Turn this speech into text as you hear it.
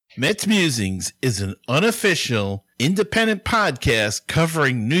Mets Musings is an unofficial, independent podcast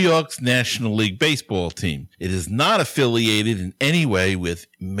covering New York's National League Baseball team. It is not affiliated in any way with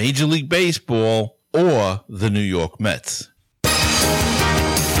Major League Baseball or the New York Mets.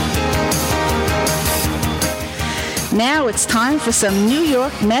 Now it's time for some New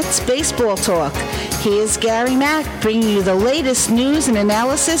York Mets baseball talk. Here's Gary Mack bringing you the latest news and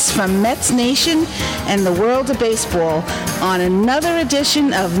analysis from Mets Nation and the world of baseball on another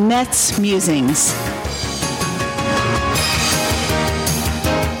edition of Mets Musings.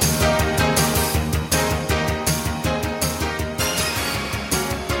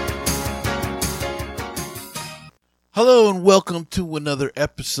 Hello and welcome to another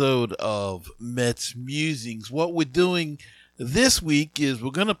episode of Mets Musings. What we're doing this week is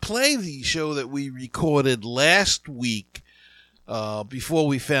we're going to play the show that we recorded last week before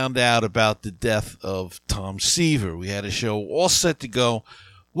we found out about the death of Tom Seaver. We had a show all set to go.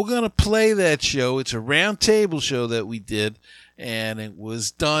 We're going to play that show. It's a roundtable show that we did, and it was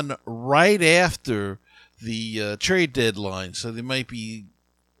done right after the trade deadline, so there might be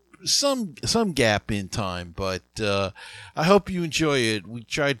some gap in time, but I hope you enjoy it. We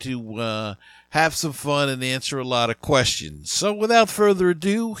tried to have some fun and answer a lot of questions. So without further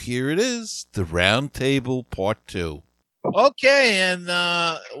ado, here it is, the Roundtable Part 2. Okay, and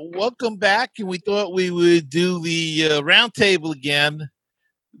welcome back. And we thought we would do the Roundtable again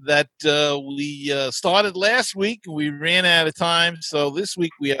that we started last week, and we ran out of time. So this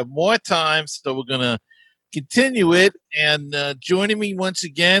week we have more time, so we're going to continue it. And joining me once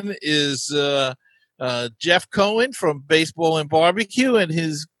again is Jeff Cohen from Baseball and Barbecue and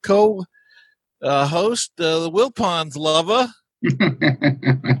his co-host, the Wilpons lover.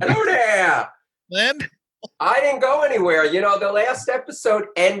 Hello there. Glenn? I didn't go anywhere. You know, the last episode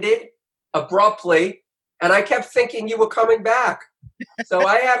ended abruptly, and I kept thinking you were coming back. So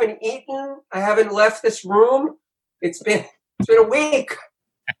I haven't eaten. I haven't left this room. It's been a week.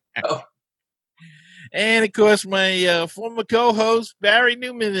 Oh. And, of course, my former co-host, Barry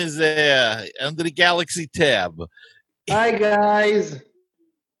Newman, is there under the Galaxy tab. Hi, guys.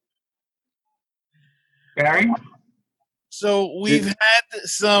 Barry? So we've had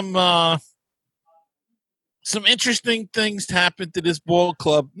some interesting things happen to this ball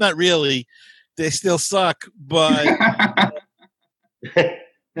club. Not really. They still suck, but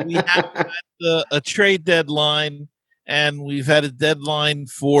we have had a trade deadline. And we've had a deadline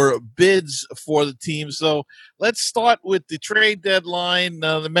for bids for the team. So let's start with the trade deadline.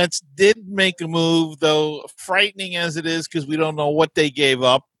 The Mets did make a move, though frightening as it is because we don't know what they gave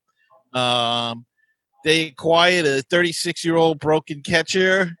up. They acquired a 36-year-old broken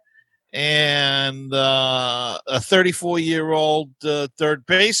catcher and a 34-year-old third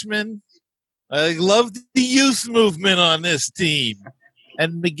baseman. I love the youth movement on this team.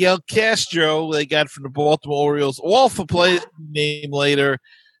 And Miguel Castro, they got from the Baltimore Orioles, all for players name later.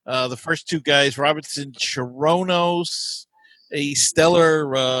 The first two guys, Robertson Chirinos, a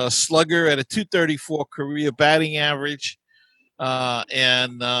stellar slugger at a .234 career batting average.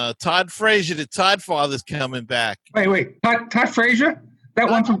 And Todd Frazier, the Todd father's coming back. Wait. Todd Frazier? That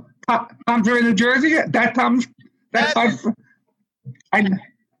one from Tom's in New Jersey?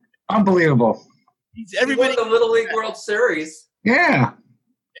 Unbelievable. Everybody won the Little League World Series. Yeah.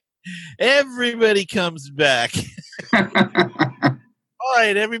 Everybody comes back. All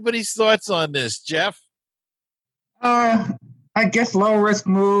right, everybody's thoughts on this, Jeff? I guess low risk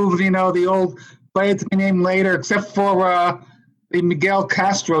move. You know, the old player to be named later, except for the Miguel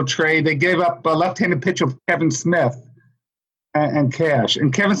Castro trade. They gave up a left-handed pitcher of Kevin Smith and cash.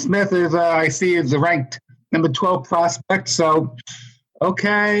 And Kevin Smith is, I see, is the ranked number 12 prospect. So,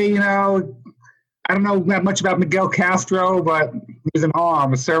 okay, you know, I don't know that much about Miguel Castro, but he's an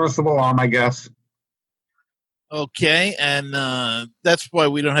arm, a serviceable arm, I guess. Okay, and that's why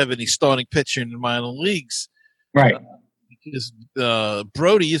we don't have any starting pitcher in the minor leagues. Right. Because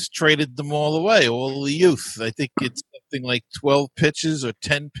Brody has traded them all away, all the youth. I think it's something like 12 pitchers or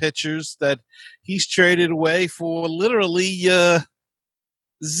 10 pitchers that he's traded away for literally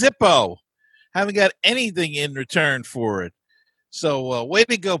Zippo. Haven't got anything in return for it. So way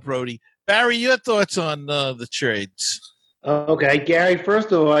to go, Brody. Barry, your thoughts on the trades? Okay, Gary,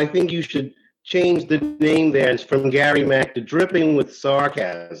 first of all, I think you should change the name there. It's from Gary Mack to Dripping with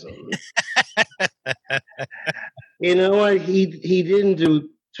Sarcasm. You know what? He didn't do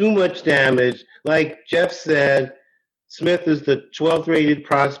too much damage. Like Jeff said, Smith is the 12th rated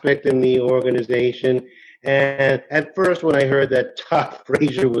prospect in the organization. And at first, when I heard that Todd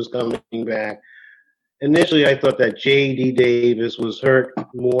Frazier was coming back, initially I thought that J.D. Davis was hurt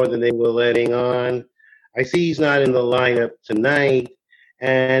more than they were letting on. I see he's not in the lineup tonight.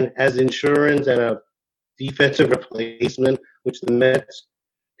 and as insurance and a defensive replacement, which the Mets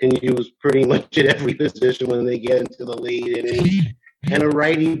can use pretty much at every position when they get into the late innings, and a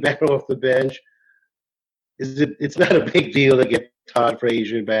righty back off the bench. It's not a big deal to get Todd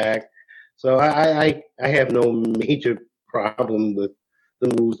Frazier back. So I have no major problem with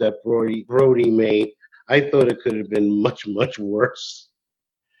the moves that Brody made. I thought it could have been much, much worse.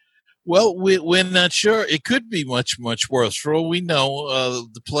 Well, we're not sure. It could be much, much worse. For all we know,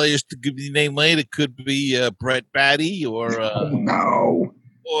 the players to be named later could be Brett Batty or No.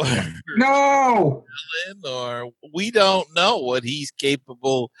 or No. or we don't know what he's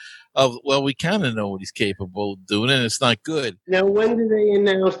capable of. Well, we kind of know what he's capable of doing, and it's not good. Now, when do they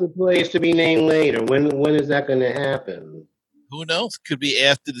announce the players to be named later? When is that going to happen? Who knows? Could be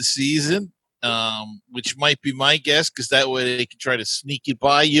after the season, which might be my guess, because that way they can try to sneak it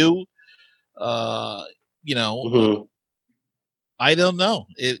by you. Mm-hmm. I don't know.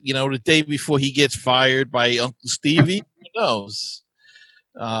 The day before he gets fired by Uncle Stevie, who knows?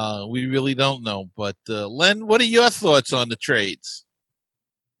 We really don't know. But Len, what are your thoughts on the trades?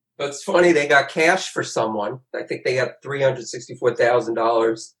 It's funny, they got cash for someone. I think they got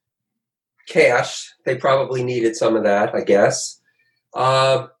 $364,000 cash. They probably needed some of that, I guess.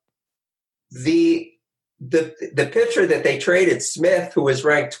 The pitcher that they traded, Smith, who was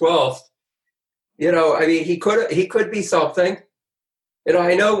ranked 12th, he could be something.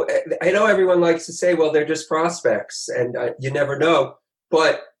 I know everyone likes to say, well, they're just prospects, and you never know.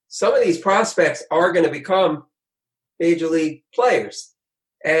 But some of these prospects are going to become major league players.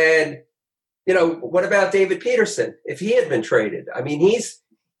 And, what about David Peterson? If he had been traded, I mean, he's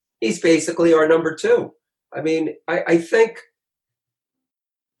basically our number two. I mean, I think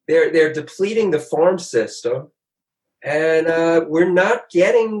they're depleting the farm system, and we're not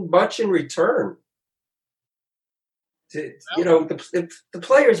getting much in return. The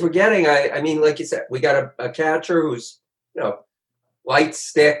players we're getting, I mean, like you said, we got a catcher who's, light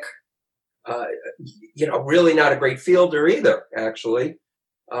stick, really not a great fielder either, actually.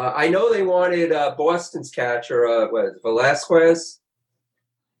 I know they wanted Boston's catcher, Velasquez,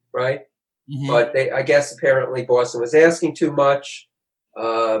 right? Mm-hmm. But I guess apparently Boston was asking too much.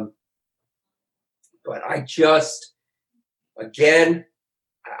 But I just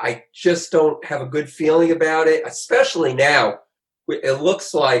don't have a good feeling about it, especially now. It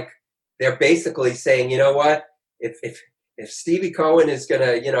looks like they're basically saying, you know what, if Stevie Cohen is going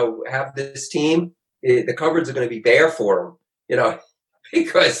to, have this team, the cupboards are going to be bare for him,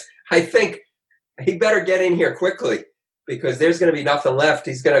 because I think he better get in here quickly, because there's going to be nothing left.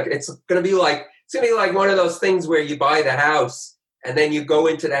 It's going to be like one of those things where you buy the house and then you go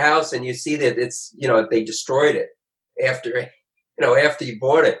into the house and you see that it's, they destroyed it after you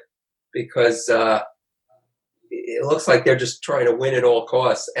bought it, because it looks like they're just trying to win at all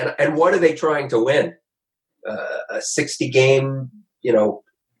costs. And what are they trying to win? A 60-game,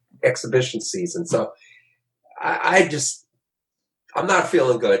 exhibition season. So I'm not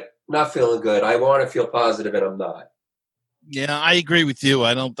feeling good. I want to feel positive, and I'm not. Yeah, I agree with you.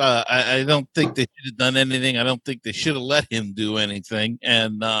 I don't think they should have done anything. I don't think they should have let him do anything.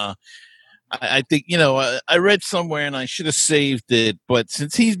 And I think, I read somewhere, and I should have saved it, but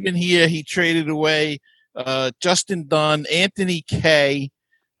since he's been here, he traded away Justin Dunn, Anthony Kay,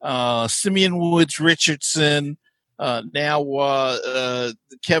 Simeon Woods Richardson, now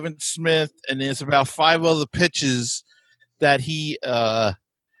Kevin Smith, and there's about 5 other pitchers that he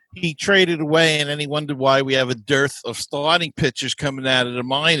traded away, and then he wondered why we have a dearth of starting pitchers coming out of the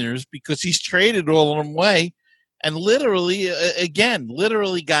minors, because he's traded all of them away and literally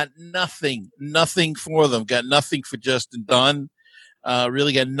got nothing for them. Got nothing for Justin Dunn,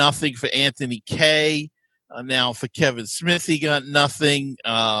 really got nothing for Anthony Kay. Now for Kevin Smith, he got nothing.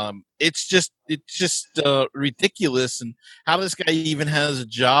 It's just ridiculous, and how this guy even has a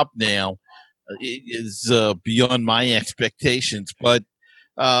job now is beyond my expectations. But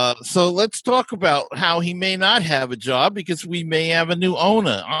so let's talk about how he may not have a job, because we may have a new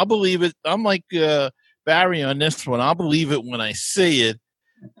owner. I'll believe it. I'm like Barry on this one. I'll believe it when I see it.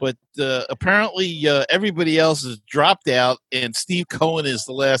 But apparently everybody else has dropped out, and Steve Cohen is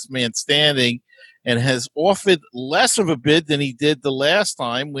the last man standing, and has offered less of a bid than he did the last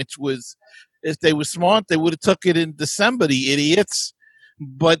time, which was, if they were smart, they would have took it in December, the idiots.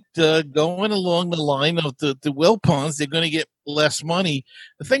 But going along the line of the Wilpons, they're going to get less money.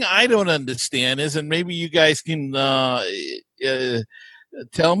 The thing I don't understand is, and maybe you guys can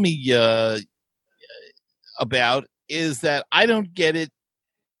tell me about, is that I don't get it.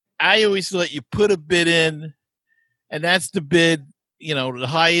 I always thought you put a bid in, and that's the bid, the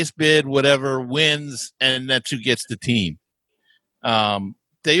highest bid, whatever, wins, and that's who gets the team.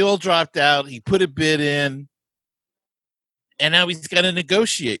 They all dropped out. He put a bid in, and now he's got to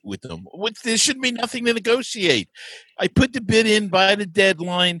negotiate with them. There shouldn't be nothing to negotiate. I put the bid in by the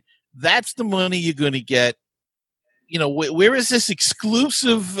deadline. That's the money you're going to get. Where is this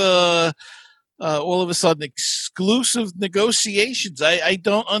exclusive? All of a sudden, exclusive negotiations. I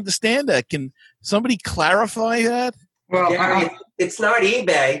don't understand that. Can somebody clarify that? Well, Gary, it's not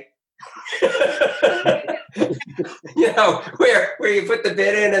eBay. Where you put the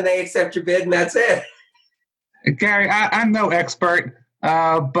bid in and they accept your bid and that's it. Gary, I'm no expert,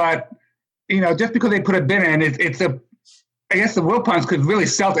 but just because they put a bid in, I guess the Wilpons could really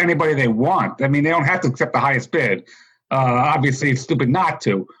sell to anybody they want. I mean, they don't have to accept the highest bid. Obviously, it's stupid not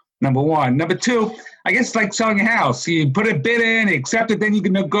to. Number one. Number two, I guess it's like selling a house. You put a bid in, you accept it, then you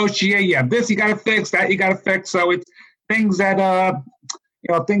can negotiate. You have this you got to fix, that you got to fix. So it's things that,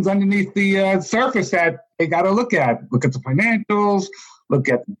 things underneath the surface that they got to look at. Look at the financials, look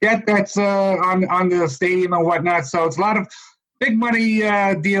at the debt that's on the stadium and whatnot. So it's a lot of big money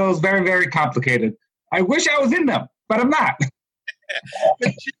deals, very, very complicated. I wish I was in them, but I'm not.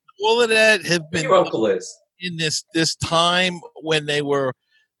 But all of that have been Your uncle is. In this time when they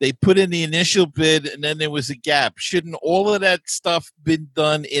put in the initial bid and then there was a gap. Shouldn't all of that stuff been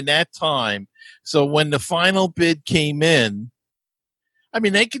done in that time? So when the final bid came in, I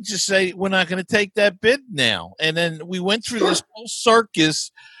mean, they could just say, we're not going to take that bid now. And then we went through this whole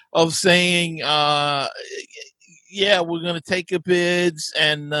circus of saying, we're going to take the bids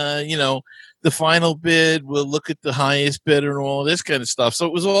and, the final bid, we'll look at the highest bidder and all this kind of stuff. So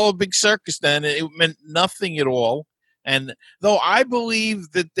it was all a big circus then. It meant nothing at all. And though I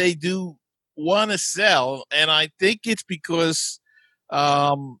believe that they do want to sell, and I think it's because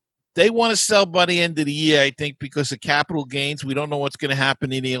they want to sell by the end of the year, I think, because of capital gains. We don't know what's going to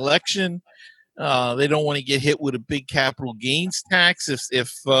happen in the election. They don't want to get hit with a big capital gains tax if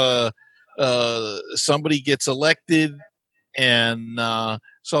somebody gets elected. And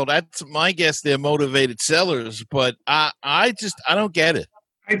so that's my guess. They're motivated sellers, but I don't get it.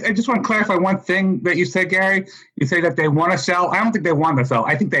 I just want to clarify one thing that you said, Gary. You say that they want to sell. I don't think they want to sell.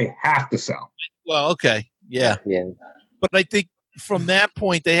 I think they have to sell. Well, okay, yeah. But I think from that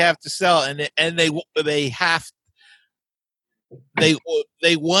point they have to sell, and they have. They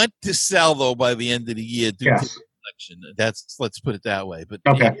want to sell though by the end of the year due to the election. Let's put it that way. But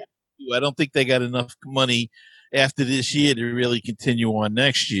okay. I don't think they got enough money after this year to really continue on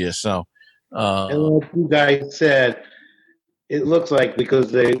next year. So, and like you guys said, it looks like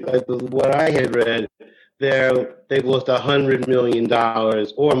because what I had read, they've lost $100 million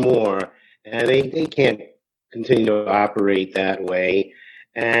or more, and they can't continue to operate that way.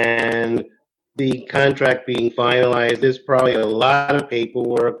 And the contract being finalized, there's probably a lot of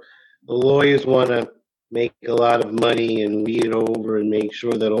paperwork. The lawyers want to make a lot of money and read it over and make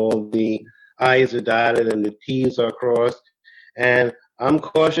sure that all the I's are dotted and the T's are crossed. And I'm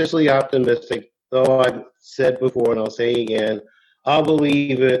cautiously optimistic, though I've said before and I'll say again, I'll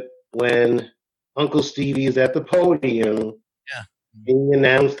believe it when Uncle Stevie is at the podium being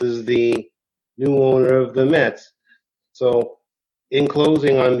announced as the new owner of the Mets. So in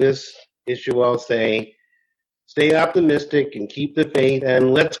closing on this issue, I'll say, stay optimistic and keep the faith,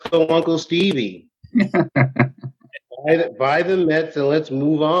 and let's go Uncle Stevie. Buy the Mets and let's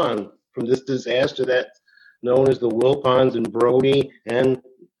move on from this disaster that's known as the Wilpons and Brody, and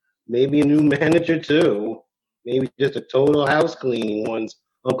maybe a new manager too. Maybe just a total house cleaning once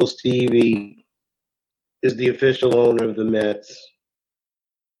Uncle Stevie is the official owner of the Mets.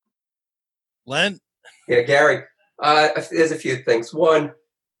 Len? Yeah, Gary, there's a few things. One,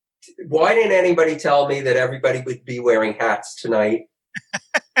 why didn't anybody tell me that everybody would be wearing hats tonight?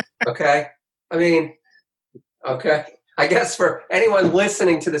 Okay? I mean, okay. I guess for anyone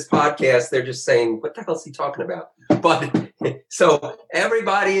listening to this podcast, they're just saying, what the hell is he talking about? But so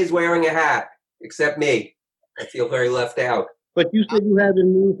everybody is wearing a hat except me. I feel very left out. But you said you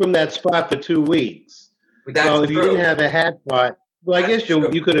haven't moved from that spot for 2 weeks. But so if you didn't have a hat spot, well, I guess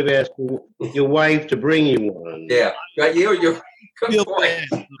you could have asked your wife to bring you one. Yeah, right. You're good point.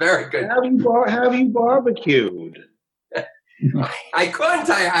 Very good. Have you barbecued? I couldn't.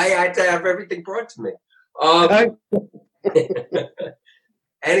 I had to have everything brought to me.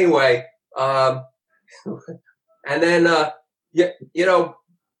 Anyway, and then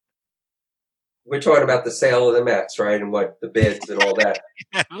we're talking about the sale of the Mets, right, and what the bids and all that.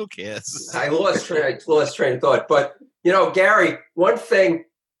 Who cares? I lost train of thought, but Gary, one thing,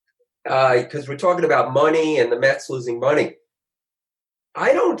 because we're talking about money and the Mets losing money,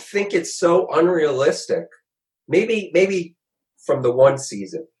 I don't think it's so unrealistic. Maybe from the one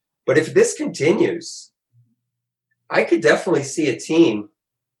season, but if this continues, I could definitely see a team,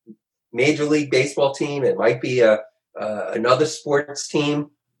 Major League Baseball team. It might be another sports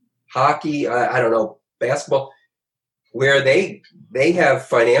team, hockey. I don't know, basketball, where they have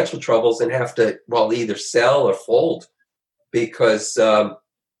financial troubles and have to either sell or fold because the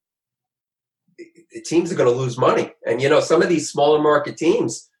teams are going to lose money. And some of these smaller market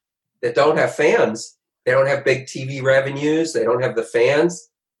teams that don't have fans, they don't have big TV revenues, they don't have the fans,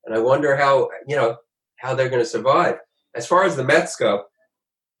 and I wonder how they're going to survive. As far as the Mets go,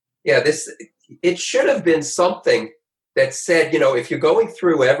 it should have been something that said, if you're going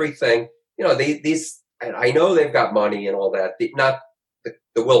through everything, these. And I know they've got money and all that, not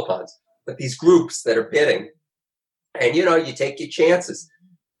the Wilpons, but these groups that are bidding. And, you take your chances.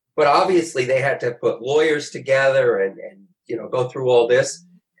 But obviously they had to put lawyers together and go through all this.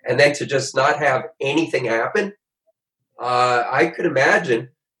 And then to just not have anything happen, I could imagine.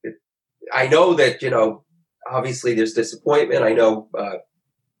 I know that, obviously there's disappointment. I know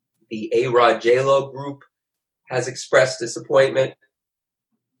the A-Rod J-Lo group has expressed disappointment.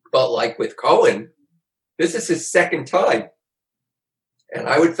 But like with Cohen, this is his second time. And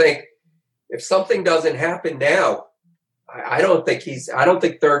I would think if something doesn't happen now, I don't think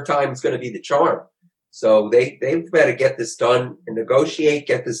third time is going to be the charm. So they better get this done and negotiate,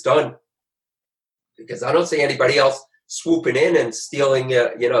 get this done. Because I don't see anybody else swooping in and stealing,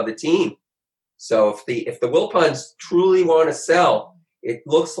 the team. So if the Wilpons truly want to sell, it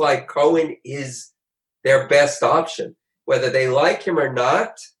looks like Cohen is their best option. Whether they like him or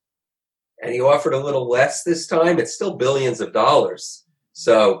not, and he offered a little less this time, it's still billions of dollars.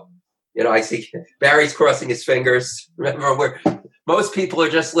 So, I see Barry's crossing his fingers. Remember, most people are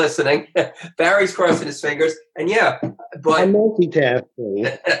just listening. Barry's crossing his fingers. And but I'm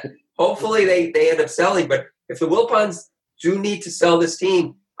multitasking. Hopefully they end up selling. But if the Wilpons do need to sell this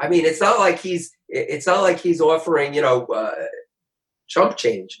team, I mean, it's not like he's offering, chump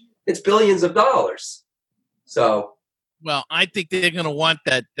change. It's billions of dollars. So, well, I think they're going to want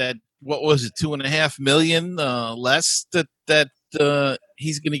that what was it, $2.5 million less that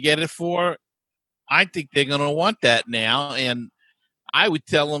he's going to get it for. I think they're going to want that now, and I would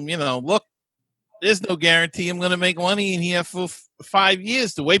tell him, look, there's no guarantee I'm going to make money in here for 5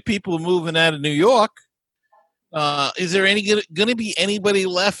 years. The way people are moving out of New York, is there going to be anybody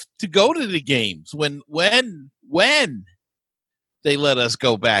left to go to the games when they let us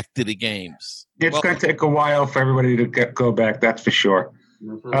go back to the games? It's going to take a while for everybody to go back, that's for sure.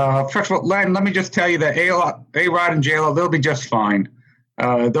 Mm-hmm. First of all, Len, let me just tell you that A-Rod and J-Lo, they'll be just fine.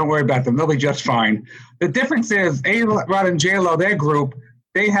 Don't worry about them. They'll be just fine. The difference is A-Rod and J-Lo, their group,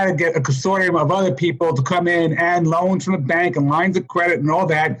 they had to get a consortium of other people to come in and loans from the bank and lines of credit and all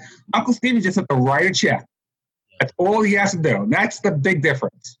that. Uncle Stevie just had to write a check. That's all he has to do. And that's the big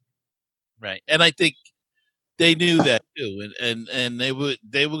difference. Right. And I think they knew that too. And they were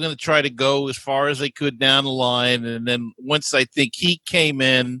going to try to go as far as they could down the line. And then once I think he came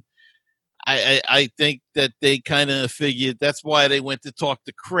in, I think that they kind of figured that's why they went to talk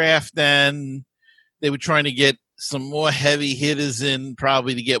to Kraft. And they were trying to get some more heavy hitters in,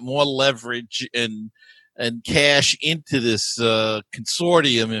 probably to get more leverage and cash into this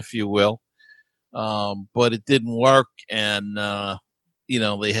consortium, if you will. But it didn't work, and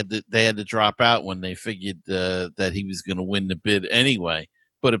they had to drop out when they figured that he was going to win the bid anyway.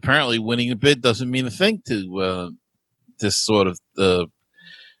 But apparently, winning the bid doesn't mean a thing to this sort of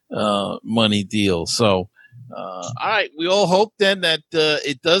money deal. So, all right, we all hope then that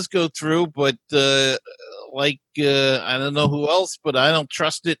it does go through. But I don't know who else, but I don't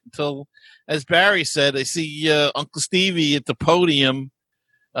trust it until, as Barry said, I see Uncle Stevie at the podium.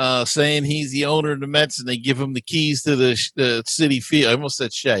 Saying he's the owner of the Mets, and they give him the keys to the Citi Field. I almost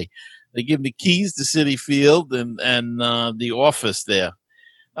said Shea. They give him the keys to Citi Field and the office there.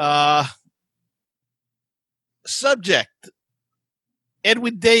 Subject: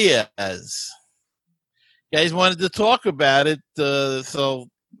 Edwin Diaz. Guys wanted to talk about it, so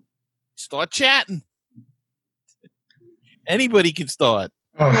start chatting. Anybody can start.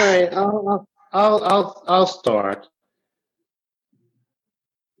 All right, I'll start.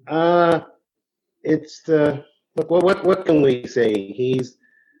 It's what can we say? He's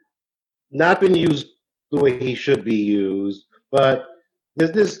not been used the way he should be used, but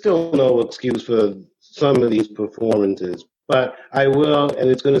there's still no excuse for some of these performances. But I will, and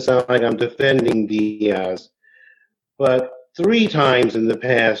it's going to sound like I'm defending Diaz, but 3 times in the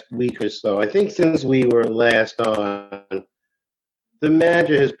past week or so, I think since we were last on, the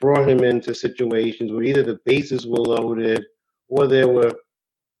manager has brought him into situations where either the bases were loaded or there were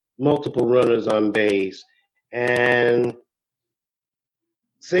multiple runners on base. And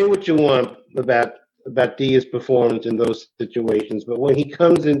say what you want about about Diaz's performance in those situations, but when he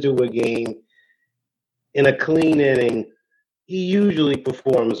comes into a game in a clean inning, he usually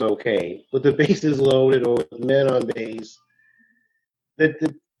performs okay. With the bases loaded or with men on base,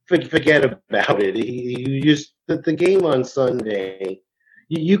 forget about it. You just the game on Sunday,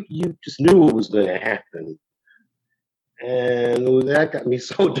 you just knew it was going to happen, and that got me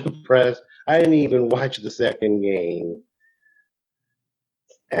so depressed. I didn't even watch the second game.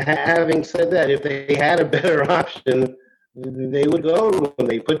 Having said that, if they had a better option, they would go to him.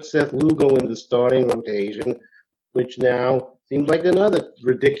 They put Seth Lugo in the starting rotation, which now seems like another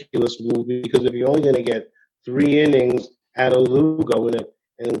ridiculous move, because if you're only going to get 3 innings out of Lugo in a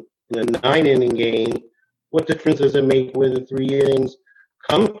 9-inning game, what difference does it make where the 3 innings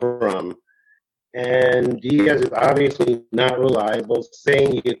come from? And Diaz is obviously not reliable,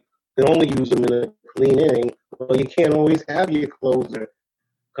 saying you can only use him in a clean inning. Well, you can't always have your closer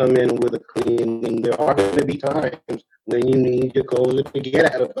come in with a clean inning. There are going to be times when you need your closer to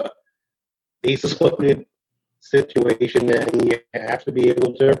get out of a bases loaded situation, and you have to be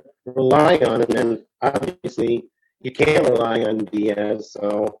able to rely on him. And obviously, you can't rely on Diaz.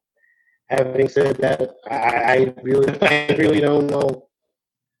 So, having said that, I really don't know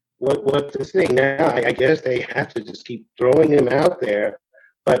what to say now. I guess they have to just keep throwing him out there,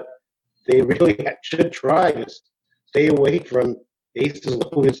 but they really should try to stay away from bases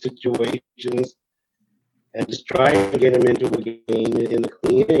loaded situations and just try and get him into a game in the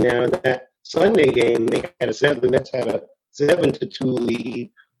clean inning. Now, in that Sunday game, the Mets had a 7-2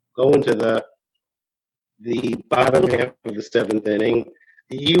 lead going to the bottom half of the 7th inning.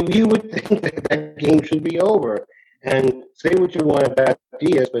 You would think that game should be over. And say what you want about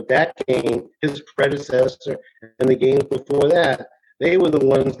Diaz, but that game, his predecessor, and the games before that, they were the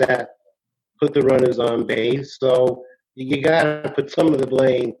ones that put the runners on base. So you got to put some of the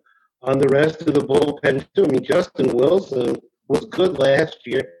blame on the rest of the bullpen, too. I mean, Justin Wilson was good last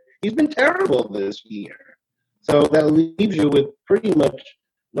year. He's been terrible this year. So that leaves you with pretty much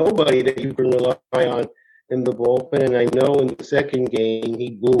nobody that you can rely on in the bullpen. And I know in the second game, he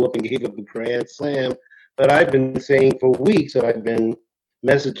blew up and gave up a grand slam. But I've been saying for weeks that I've been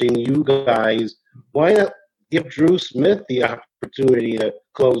messaging you guys, why not give Drew Smith the opportunity to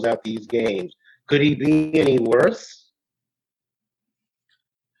close out these games? Could he be any worse?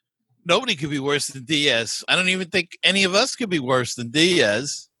 Nobody could be worse than Diaz. I don't even think any of us could be worse than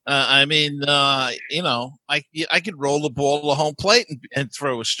Diaz. I could roll the ball to the home plate and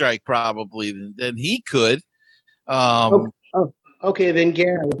throw a strike probably than he could. Okay, then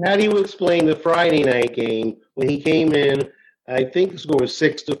Gary, how do you explain the Friday night game when he came in? I think the score was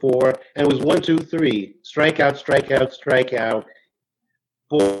 6-4, and it was 1-2-3, strikeout,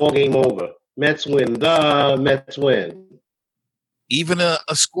 ball game over. Mets win. The Mets win. Even a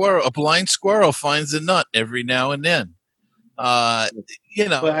blind squirrel finds a nut every now and then. But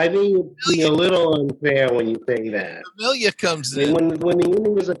I think it's being a little unfair when you say that. Familia comes in. When the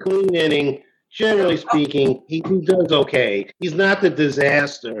inning is a clean inning, generally speaking, he does okay. He's not the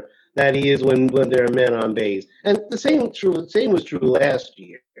disaster that he is when there are men on base. And the same was true last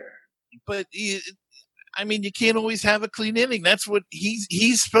year. But you can't always have a clean inning. That's what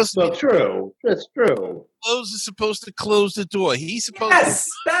he's supposed to. Well, true. That's true. Close is supposed to close the door. He's supposed. Yes,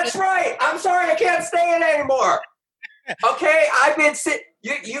 that's right. I'm sorry, I can't stay in anymore. Okay, I've been sitting.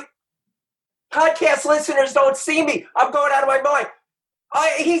 You podcast listeners don't see me. I'm going out of my mind.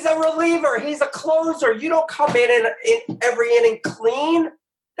 He's a reliever. He's a closer. You don't come in every inning clean.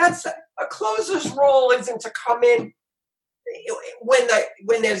 That's a closer's role isn't to come in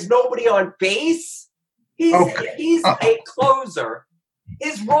when there's nobody on base. He's a closer.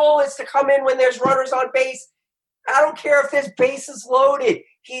 His role is to come in when there's runners on base. I don't care if there's bases loaded.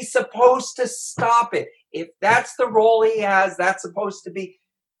 He's supposed to stop it. If that's the role he has, that's supposed to be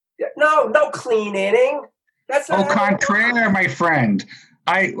no clean inning. That's au contraire, my friend.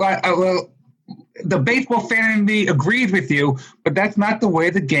 The baseball fan in me agrees with you, but that's not the way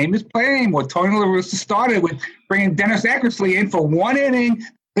the game is played anymore. Tony La Russa started with bringing Dennis Eckersley in for 1 inning,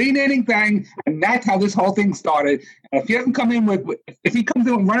 clean inning thing, and that's how this whole thing started. And if he comes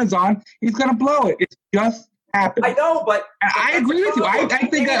in with runners on, he's going to blow it. It's just happened. I know, but I agree with you. I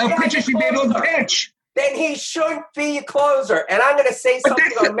think a pitcher should be able to pitch. Then he shouldn't be a closer. And I'm going to say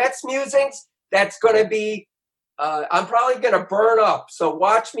something on Mets Musings that's going to be I'm probably going to burn up, so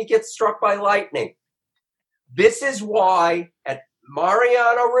watch me get struck by lightning. This is why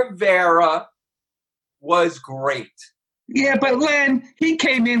Mariano Rivera was great. Yeah, but Len, he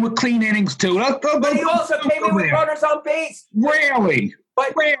came in with clean innings too. But he also came in with runners on base. Rarely.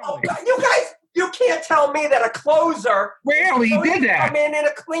 But Rarely. you guys, You can't tell me that a closer Rarely he did that. come in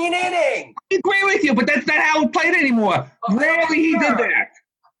a clean inning. I agree with you, but that's not how it's played anymore. Rarely he did that.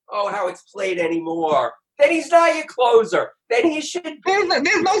 Oh, how it's played anymore. Then he's not your closer. Then he should.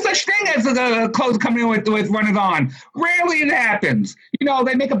 There's no such thing as a closer coming in with runners on. Rarely it happens.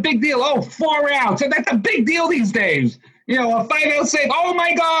 They make a big deal. Oh, 4 outs. And that's a big deal these days. A 5-out save. Oh,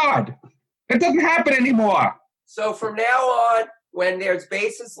 my God. It doesn't happen anymore. So from now on, when there's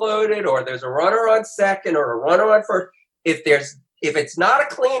bases loaded or there's a runner on second or a runner on first, if it's not a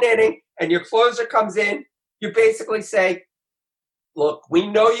clean inning and your closer comes in, you basically say, look, we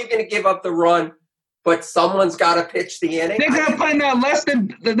know you're going to give up the run, but someone's got to pitch the inning. They're going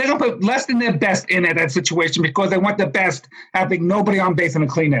to put less than their best in that situation because they want the best having nobody on base in a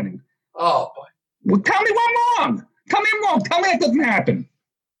clean inning. Oh, boy. Well, tell me I'm wrong. Tell me I'm wrong. Tell me that doesn't happen.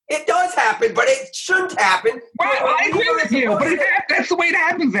 It does happen, but it shouldn't happen. Well, I agree with you, but that's the way it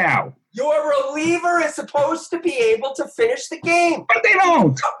happens now. Your reliever is supposed to be able to finish the game. But they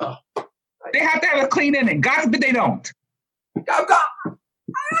don't. They have to have a clean inning. God forbid they don't.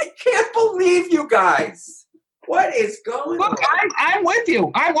 I can't believe you guys. What is going on? Look, I'm with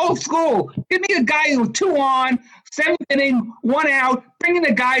you. I'm old school. Give me a guy who's 2 on, 7th inning, 1 out, bring in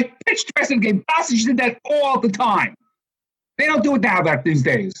the guy, pitch the rest of the game. Gossage did that all the time. They don't do it now about these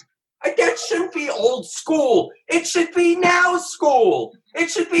days. That shouldn't be old school. It should be now school. It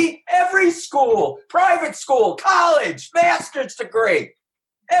should be every school, private school, college, master's degree.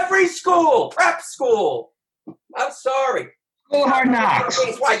 Every school, prep school. I'm sorry. School hard knocks.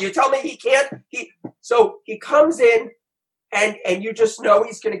 Why? You tell me he can't? So he comes in and you just know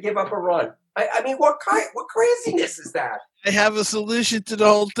he's going to give up a run. I mean, what craziness is that? They have a solution to the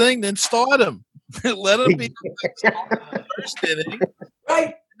whole thing, then start him. Let him be the first inning.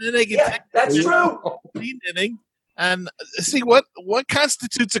 Right. And then they can take that's true. Clean inning. And see what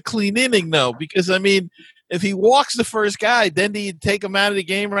constitutes a clean inning, though? Because, I mean, if he walks the first guy, then do you take him out of the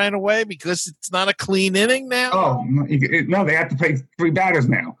game right away because it's not a clean inning now? Oh, no, they have to play 3 batters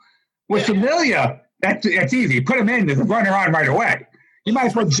now. With Familia, that's easy. You put him in, there's a runner on right away. You might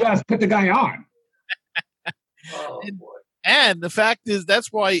as well just put the guy on. Oh, boy. And the fact is,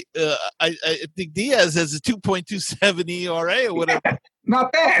 that's why I think Diaz has a 2.27 ERA or whatever. Yeah,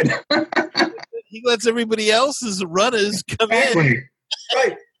 not bad. He lets everybody else's runners come in.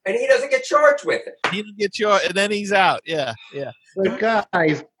 Right. And he doesn't get charged with it. He doesn't get charged, and then he's out. Yeah. But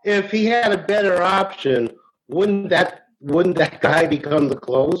guys, if he had a better option, wouldn't that guy become the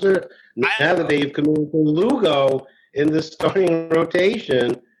closer? Now that they've committed to Lugo in the starting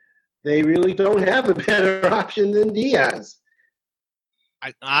rotation, they really don't have a better option than Diaz.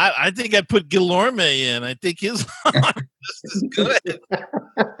 I think I'd put Guillorme in. I think his arm is just as good.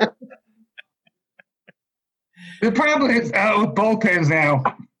 The problem is with bullpens now,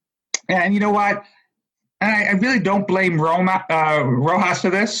 and you know what? I really don't blame Rojas for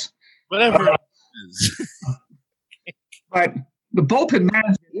this. Whatever it is. But the bullpen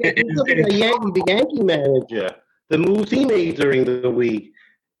manager The Yankee manager, the moves he made during the week.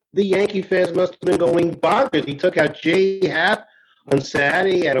 The Yankee fans must have been going bonkers. He took out Jay Happ on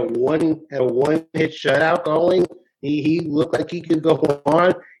Saturday at a one hit shutout going. He looked like he could go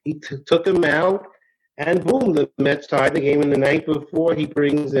on. He took him out, and boom, the Mets tied the game. In the night before, he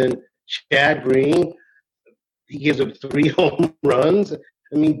brings in Chad Green. He gives up 3 home runs.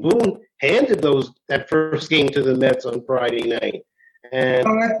 I mean, Boone handed that first game to the Mets on Friday night. And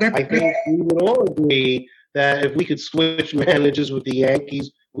I think we would all agree that if we could switch managers with the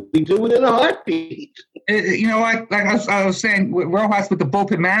Yankees, we'd do it in a heartbeat. You know what? Like I was saying, with Rojas with the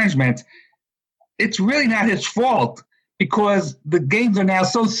bullpen management, it's really not his fault because the games are now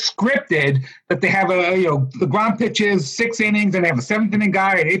so scripted that they have the ground pitches 6 innings and they have a 7th inning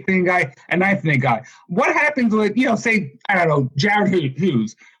guy, an 8th inning guy, a 9th inning guy. What happens with say I don't know, Jared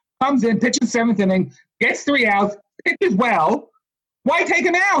Hughes comes in, pitches 7th inning, gets 3 outs, pitches well. Why take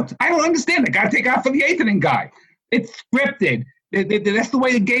him out? I don't understand. They got to take out for the 8th inning guy. It's scripted. That's the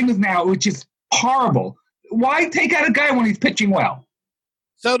way the game is now, which is horrible. Why take out a guy when he's pitching well?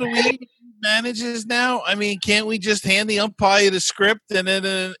 So do we managers now? I mean, can't we just hand the umpire the script and then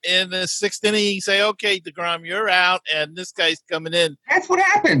in the 6th inning say, okay, DeGrom, you're out, and this guy's coming in? That's what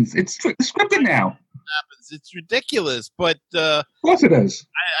happens. It's scripted now. It's ridiculous, but of course it is.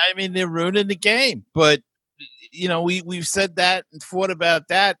 I mean, they're ruining the game. But we've said that and fought about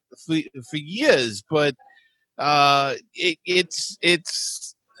that for years. But it's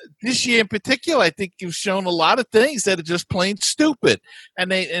this year in particular, I think you've shown a lot of things that are just plain stupid,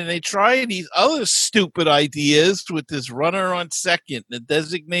 and they try these other stupid ideas with this runner on second, the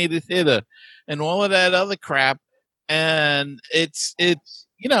designated hitter, and all of that other crap, and it's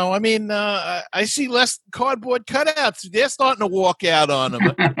I mean, I see less cardboard cutouts. They're starting to walk out on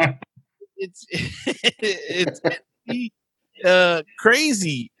them. It's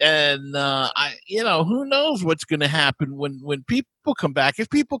crazy, and who knows what's going to happen when people come back. If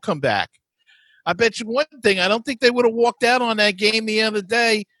people come back, I bet you one thing: I don't think they would have walked out on that game the other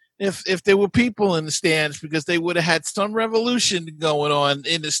day if there were people in the stands, because they would have had some revolution going on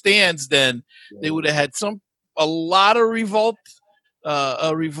in the stands. Then they would have had a lot of revolt.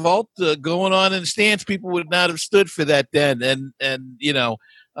 A revolt going on in the stands. People would not have stood for that then, and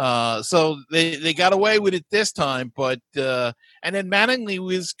so they got away with it this time. But and then Mattingly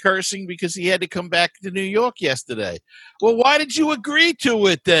was cursing because he had to come back to New York yesterday. Well, why did you agree to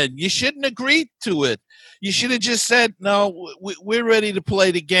it then? You shouldn't agree to it. You should have just said, no, we're ready to play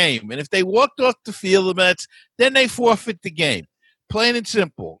the game. And if they walked off the field, the Mets, then they forfeit the game. Plain and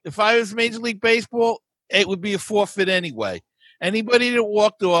simple. If I was Major League Baseball, it would be a forfeit anyway. Anybody that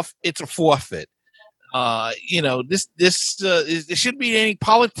walked off, it's a forfeit. There shouldn't be any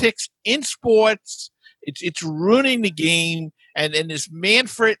politics in sports. It's ruining the game. And this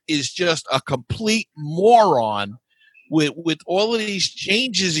Manfred is just a complete moron with all of these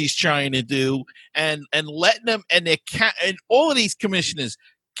changes he's trying to do, and letting them and all of these commissioners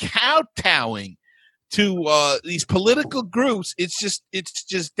kowtowing to these political groups. It's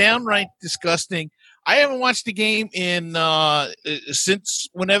just downright disgusting. I haven't watched the game in since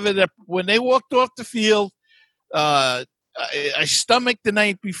when they walked off the field. I stomached the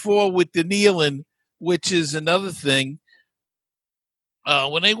night before with the kneeling, which is another thing.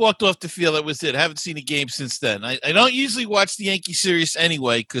 When they walked off the field, that was it. I haven't seen a game since then. I don't usually watch the Yankee series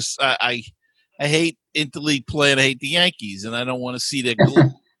anyway because I hate interleague play and I hate the Yankees, and I don't want to see their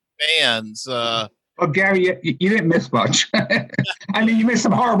fans. Well, Gary, you didn't miss much. I mean, you missed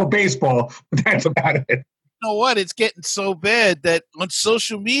some horrible baseball, but that's about it. You know what? It's getting so bad that on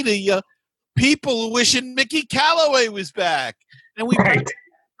social media, people are wishing Mickey Callaway was back. And we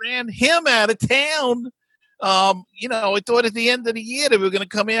ran him out of town. I thought at the end of the year they were going to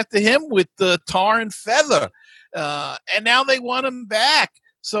come after him with the tar and feather. And now they want him back.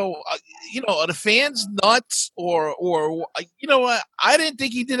 So, are the fans nuts or I didn't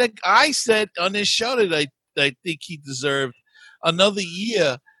think he did it. I said on this show that I think he deserved another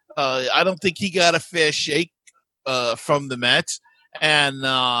year. I don't think he got a fair shake from the Mets. And,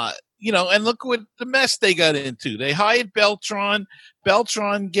 and look what the mess they got into. They hired Beltran.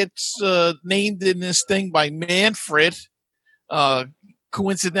 Beltran gets named in this thing by Manfred.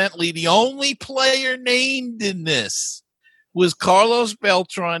 Coincidentally, the only player named in this was Carlos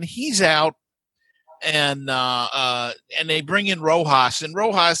Beltran. He's out, and they bring in Rojas, and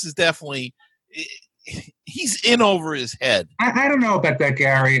Rojas is definitely he's in over his head. I don't know about that,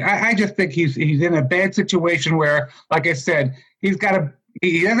 Gary. I just think he's in a bad situation where, like I said, he doesn't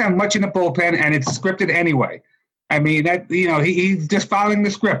have much in the bullpen, and it's scripted anyway. I mean, he's just following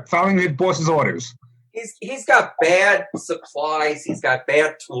the script, following his boss's orders. He's got bad supplies. He's got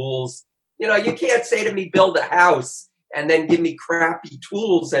bad tools. You can't say to me, build a house, and then give me crappy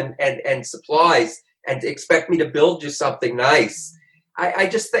tools and supplies and expect me to build you something nice. I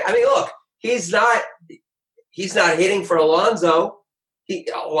just think, look, he's not hitting for Alonso.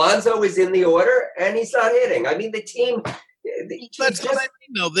 Alonso is in the order, and he's not hitting. I mean, the team. That's what I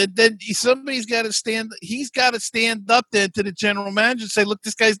mean, though. That somebody's got to stand. He's got to stand up there to the general manager and say, "Look,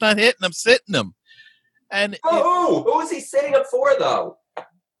 this guy's not hitting. I'm sitting him." And who is he sitting up for, though?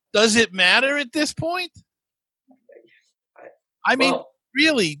 Does it matter at this point? I mean,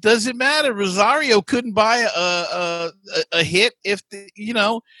 really, does it matter? Rosario couldn't buy a hit if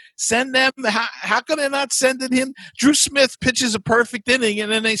send them. How come they're not sending him? Drew Smith pitches a perfect inning,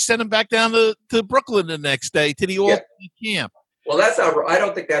 and then they send him back down to Brooklyn the next day to the alternate camp. Well, that's not. I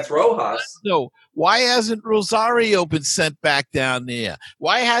don't think that's Rojas. No. Why hasn't Rosario been sent back down there?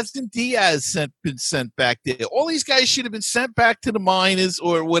 Why hasn't Diaz been sent back there? All these guys should have been sent back to the minors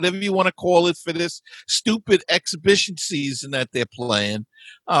or whatever you want to call it for this stupid exhibition season that they're playing.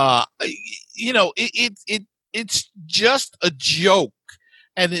 It's just a joke.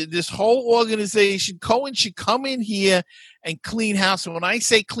 And this whole organization, Cohen should come in here and clean house. And when I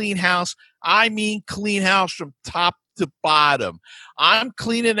say clean house, I mean clean house from top to bottom. I'm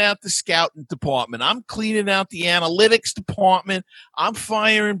cleaning out the scouting department. I'm cleaning out the analytics department. I'm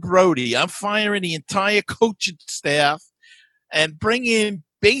firing Brody. I'm firing the entire coaching staff and bring in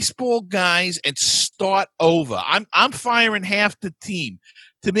baseball guys and start over. I'm firing half the team.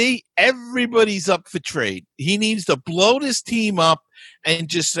 To me, everybody's up for trade. He needs to blow this team up and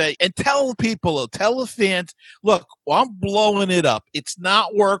just say, and tell people, tell the fans, look, I'm blowing it up. It's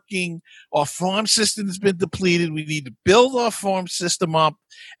not working. Our farm system has been depleted. We need to build our farm system up,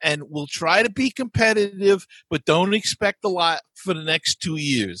 and we'll try to be competitive, but don't expect a lot for the next 2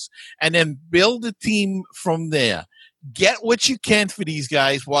 years. And then build a team from there. Get what you can for these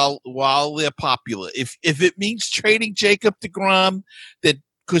guys while they're popular. If it means trading Jacob deGrom, that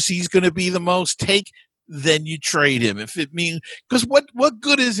because he's going to be the most take, then you trade him. If it means, because what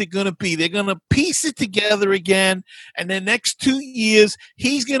good is it going to be? They're going to piece it together again, and the next 2 years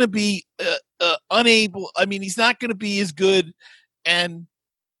he's going to be unable. I mean, he's not going to be as good, and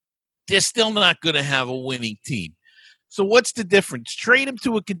they're still not going to have a winning team. So what's the difference? Trade him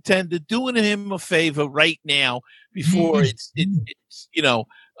to a contender, doing him a favor right now before it's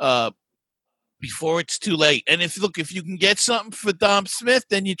before it's too late. And if you can get something for Dom Smith,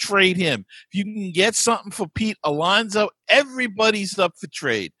 then you trade him. If you can get something for Pete Alonso, everybody's up for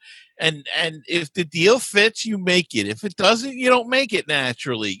trade. And if the deal fits, you make it. If it doesn't, you don't make it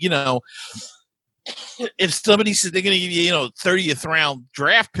naturally. If somebody says they're going to give you, 30th round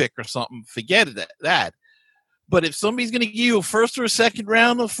draft pick or something, forget that. But if somebody's going to give you a first or a second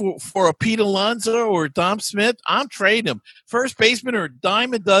rounder for a Pete Alonso or a Dom Smith, I'm trading them. First baseman or a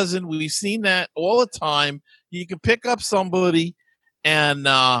dime a dozen. We've seen that all the time. You can pick up somebody and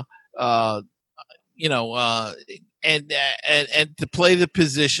to play the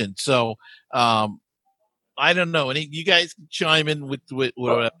position. So I don't know. And you guys can chime in with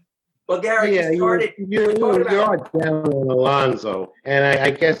whatever. Well, Gary, you're down on Alonso, and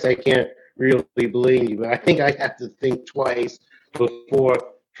I guess I can't really believe. I think I have to think twice before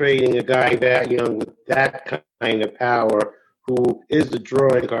trading a guy that young with that kind of power, who is the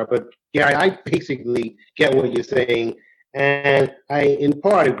drawing card. But Gary, I basically get what you're saying, and I in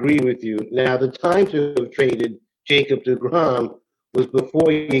part agree with you. Now, the time to have traded Jacob deGrom was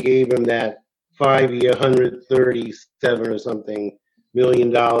before you gave him that 5-year, $137 or something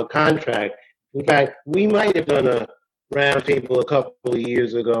 $million contract. In fact, we might have done a roundtable a couple of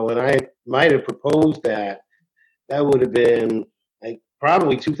years ago, and I might have proposed that. That would have been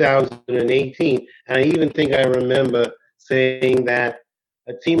probably 2018. And I even think I remember saying that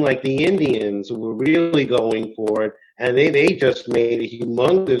a team like the Indians who were really going for it, and they just made a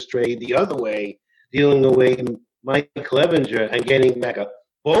humongous trade the other way, dealing away Mike Clevenger and getting back a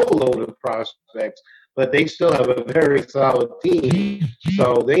boatload of prospects. But they still have a very solid team,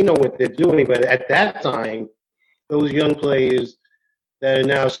 so they know what they're doing. But at that time, those young players that are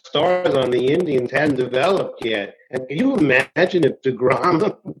now stars on the Indians hadn't developed yet. And can you imagine if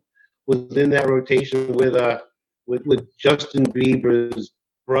deGrom was in that rotation with Justin Bieber's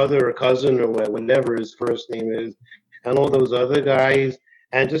brother or cousin or whatever his first name is, and all those other guys?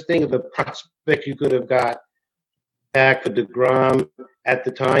 And just think of the prospect you could have got back for deGrom at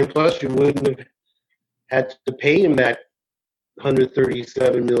the time. Plus, you wouldn't have had to pay him that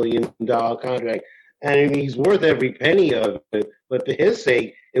 $137 million contract. And he's worth every penny of it. But for his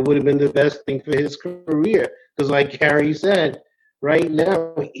sake, it would have been the best thing for his career. Because like Gary said, right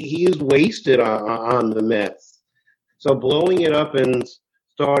now, he is wasted on the Mets. So blowing it up and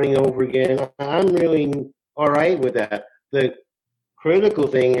starting over again, I'm really all right with that. The critical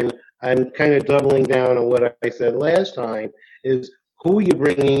thing, and I'm kind of doubling down on what I said last time, is who you're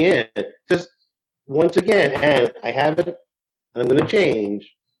bringing in. Just once again, and I have it, I'm going to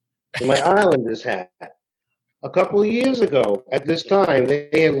change to my Islanders hat. A couple of years ago, at this time, they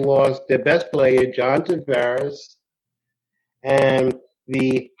had lost their best player, John Tavares, and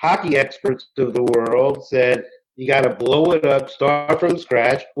the hockey experts of the world said, you got to blow it up, start from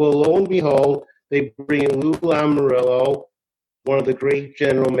scratch. Well, lo and behold, they bring in Lou Lamoriello, one of the great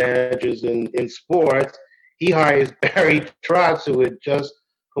general managers in sports. He hires Barry Trotz, who had just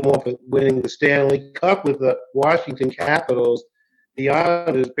come off of winning the Stanley Cup with the Washington Capitals. The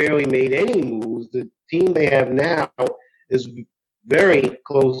Islanders barely made any moves. The team they have now is very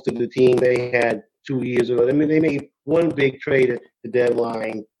close to the team they had 2 years ago. I mean, they made one big trade at the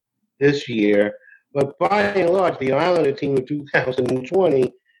deadline this year. But by and large, the Islander team of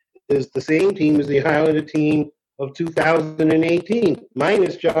 2020 is the same team as the Islander team of 2018,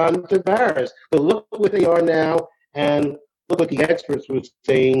 minus John Tavares. But look what they are now, and look what the experts were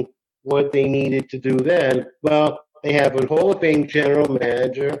saying what they needed to do then. Well, they have a Hall of Fame general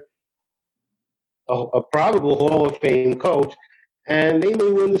manager, a probable Hall of Fame coach, and they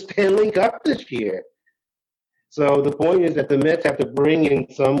may win the Stanley Cup this year. So the point is that the Mets have to bring in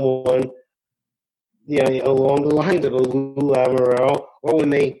someone, along the lines of a Lou Lamoriello, or when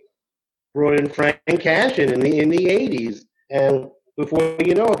they brought in Frank Cashin in the 80s. And before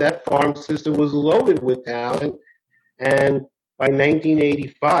you know it, that farm system was loaded with talent. And by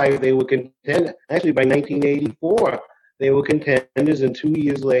 1985, they were contenders. Actually, by 1984, they were contenders. And 2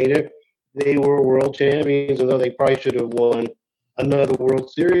 years later, they were world champions. Although they probably should have won another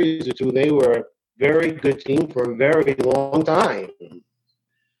World Series or two, they were a very good team for a very long time.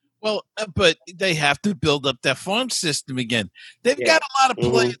 Well, but they have to build up that farm system again. They've got a lot of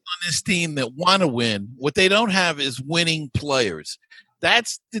players on this team that want to win. What they don't have is winning players.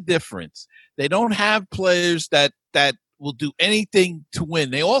 That's the difference. They don't have players that will do anything to win.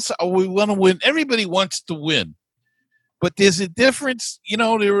 They also, we want to win. Everybody wants to win. But there's a difference. You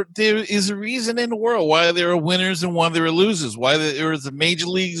know, there is a reason in the world why there are winners and why there are losers, why there is a major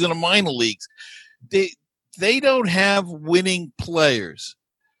leagues and a minor leagues. They don't have winning players.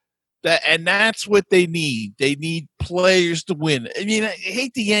 And that's what they need. They need players to win. I mean, I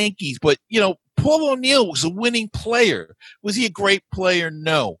hate the Yankees, but, you know, Paul O'Neill was a winning player. Was he a great player?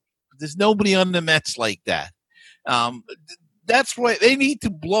 No. There's nobody on the Mets like that. That's why they need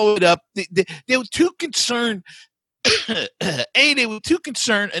to blow it up. They were too concerned. They were too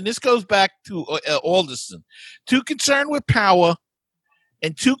concerned, and this goes back to Alderson, too concerned with power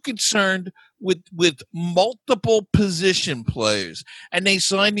and too concerned with multiple position players, and they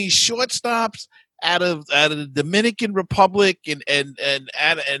signed these shortstops out of the Dominican Republic, and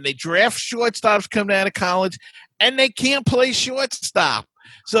they draft shortstops coming out of college, and they can't play shortstop,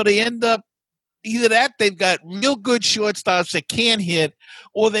 so they end up either that they've got real good shortstops that can't hit,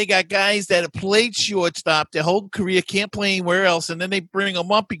 or they got guys that have played shortstop their whole career, can't play anywhere else, and then they bring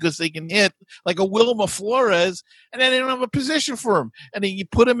them up because they can hit, like a Wilmer Flores, and then they don't have a position for him. And then you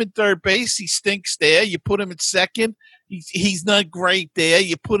put him in third base, he stinks there. You put him at second, he's not great there.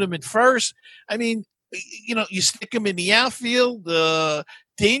 You put him in first. I mean, you know, you stick him in the outfield.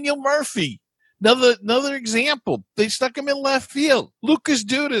 Daniel Murphy, another example. They stuck him in left field. Lucas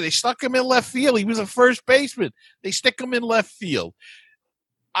Duda, they stuck him in left field. He was a first baseman. They stick him in left field.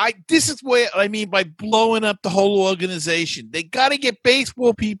 This is what I mean by blowing up the whole organization. They got to get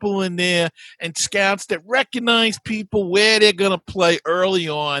baseball people in there and scouts that recognize people where they're going to play early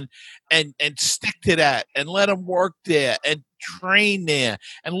on, and stick to that and let them work there and train there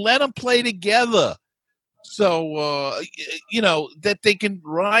and let them play together. So, you know, that they can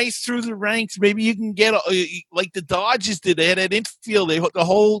rise through the ranks. Maybe you can get, like the Dodgers did. They had an infield. The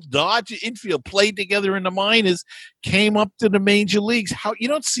whole Dodger infield played together in the minors, came up to the major leagues. You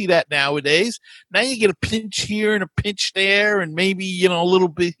don't see that nowadays. Now you get a pinch here and a pinch there and maybe, you know, a little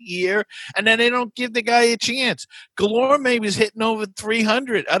bit here. And then they don't give the guy a chance. Galore maybe is hitting over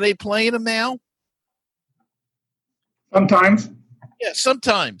 300. Are they playing him now? Sometimes. Yeah,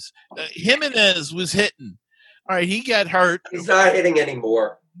 sometimes. Jimenez was hitting. All right, he got hurt. He's not hitting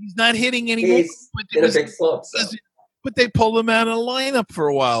anymore. He's in a big slump. So. But they pulled him out of the lineup for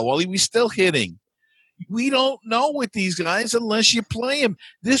a while he was still hitting. We don't know with these guys unless you play them.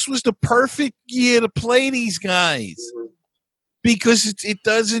 This was the perfect year to play these guys because it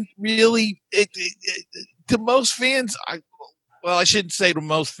doesn't really to most fans. I shouldn't say to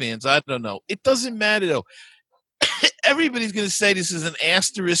most fans. I don't know. It doesn't matter though. Everybody's going to say this is an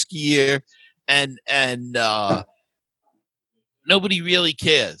asterisk year, and nobody really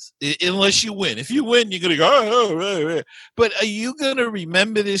cares unless you win. If you win, you're going to go, oh. But are you going to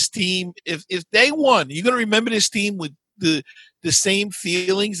remember this team? If they won, you're going to remember this team with the same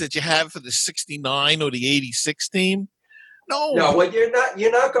feelings that you have for the 69 or the 86 team? No. Well, you're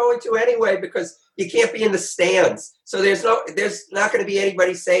not going to anyway because you can't be in the stands. So there's not going to be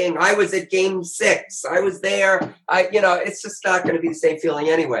anybody saying I was at Game 6. I was there. It's just not going to be the same feeling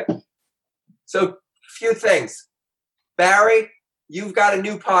anyway. So few things. Barry, you've got a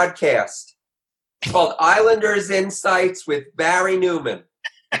new podcast called Islanders Insights with Barry Newman.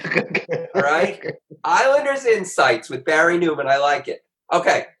 All right? Islanders Insights with Barry Newman. I like it.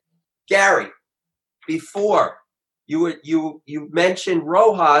 Okay. Gary, before you mentioned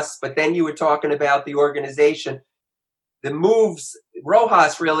Rojas, but then you were talking about the organization. The moves,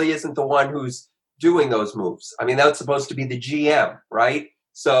 Rojas really isn't the one who's doing those moves. I mean, that's supposed to be the GM, right?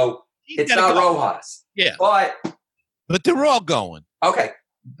 So it's not Rojas. Yeah. But they're all going. Okay.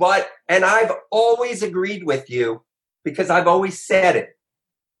 And I've always agreed with you because I've always said it.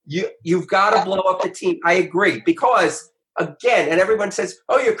 You've got to blow up the team. I agree. Because, again, and everyone says,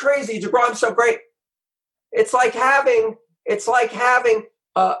 oh, you're crazy. DeGrom's so great. It's like having the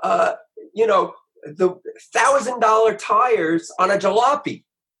 $1,000 tires on a jalopy.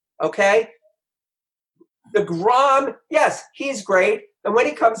 Okay? DeGrom, yes, he's great. And when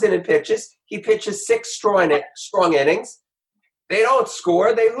he comes in and pitches, he pitches 6 strong innings. They don't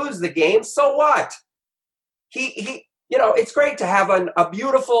score. They lose the game. So what? He it's great to have a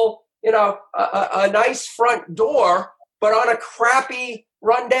beautiful, a nice front door, but on a crappy,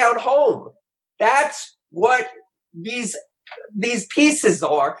 rundown home. That's what these pieces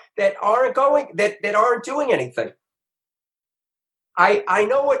are that aren't that aren't doing anything. I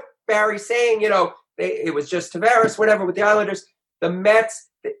know what Barry's saying. It was just Tavares, whatever, with the Islanders. The Mets,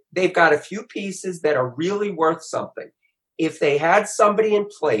 they've got a few pieces that are really worth something. If they had somebody in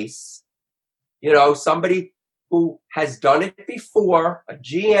place, somebody who has done it before, a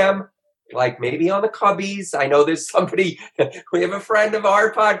GM, like maybe on the Cubbies. I know there's somebody, we have a friend of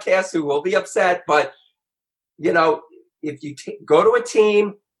our podcast who will be upset, but, if you go to a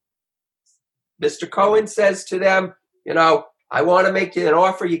team, Mr. Cohen says to them, I want to make you an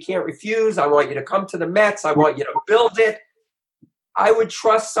offer you can't refuse. I want you to come to the Mets. I want you to build it. I would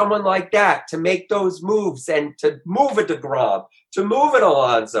trust someone like that to make those moves and to move a DeGrom, to move an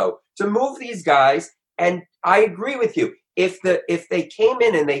Alonso, to move these guys. And I agree with you. If they came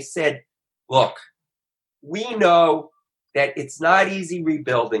in and they said, look, we know that it's not easy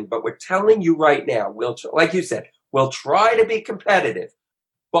rebuilding, but we're telling you right now, like you said, we'll try to be competitive,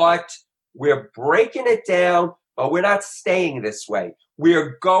 but we're breaking it down, but we're not staying this way.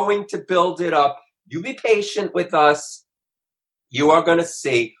 We're going to build it up. You be patient with us. You are going to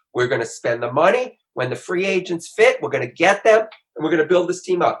see. We're going to spend the money. When the free agents fit, we're going to get them, and we're going to build this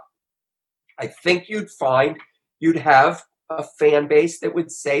team up. I think you'd have a fan base that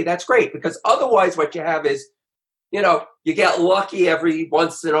would say that's great, because otherwise what you have is, you get lucky every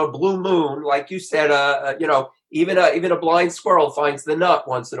once in a blue moon, like you said, even a blind squirrel finds the nut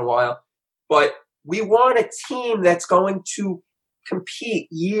once in a while. But we want a team that's going to compete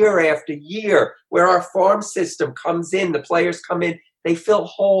year after year, where our farm system comes in, the players come in, they fill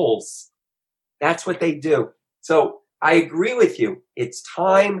holes. That's what they do. So I agree with you. It's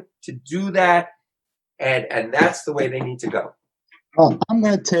time to do that, and that's the way they need to go. Well, I'm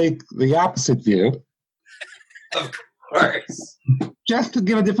going to take the opposite view. Of course. Just to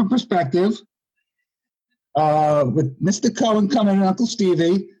give a different perspective, with Mr. Cohen coming and Uncle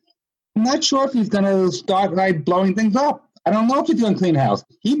Stevie, I'm not sure if he's going to start blowing things up. I don't know if he's going to clean house.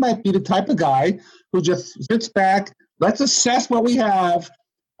 He might be the type of guy who just sits back, let's assess what we have,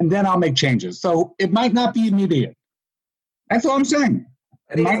 and then I'll make changes. So it might not be immediate. That's all I'm saying.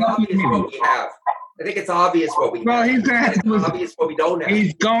 I think it's obvious what we have. I think it's obvious what we have. Well, he's going to have to do obvious what we don't have.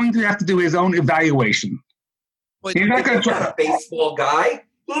 He's going to have to do his own evaluation. But he's not a baseball guy.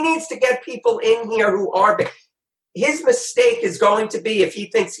 He needs to get people in here who are. His mistake is going to be if he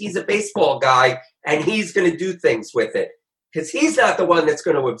thinks he's a baseball guy and he's going to do things with it, because he's not the one that's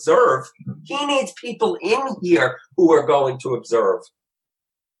going to observe. He needs people in here who are going to observe.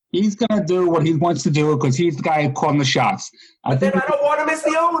 He's going to do what he wants to do because he's the guy calling the shots. But then I don't want him as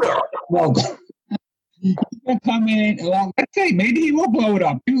the owner. Well, he's going to come in. Well, let's say maybe he will blow it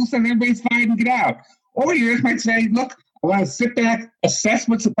up. People say everybody's fine and get out. Or you just might say, look, I want to sit back, assess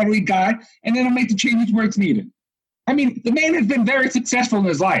what we got, and then I'll make the changes where it's needed. I mean, the man has been very successful in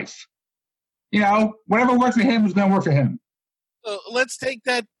his life. Whatever works for him is going to work for him. Let's take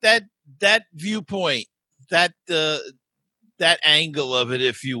that viewpoint, that angle of it,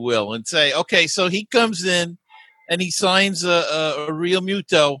 if you will, and say, okay, so he comes in and he signs a Real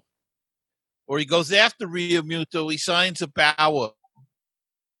Muto, or he goes after Real Muto, he signs a Bauer.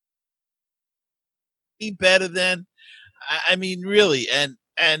 Better than, I mean, really, and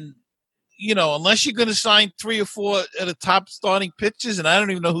unless you're going to sign 3 or 4 of the top starting pitchers, and I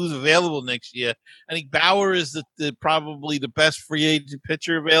don't even know who's available next year. I think Bauer is probably the best free agent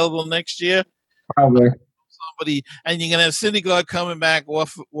pitcher available next year. Probably. Somebody, and you're going to have Syndergaard coming back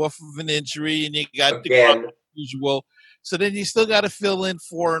off of an injury, and you got the usual. So then you still got to fill in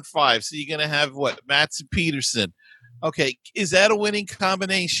 4 and 5. So you're going to have Matz and Peterson. Okay, is that a winning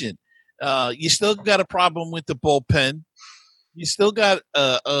combination? You still got a problem with the bullpen. You still got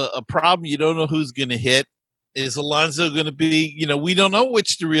a problem. You don't know who's going to hit. Is Alonso going to be, we don't know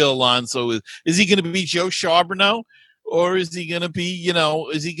which the real Alonso is. Is he going to be Joe Charbonneau, or is he going to be,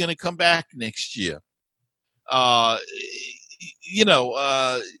 is he going to come back next year? There's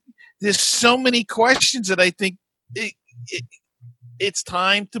so many questions that I think it's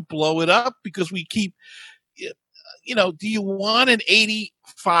time to blow it up, because we keep, do you want an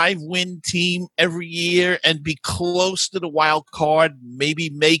 85-win team every year and be close to the wild card? Maybe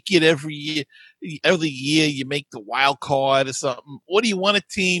make it every year. Every year you make the wild card or something. Or do you want a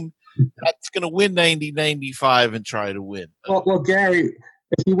team that's going to win 90, 95 and try to win? Well, Gary,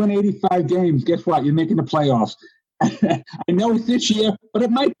 if you win 85 games, guess what? You're making the playoffs. I know it's this year, but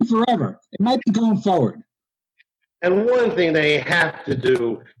it might be forever. It might be going forward. And one thing they have to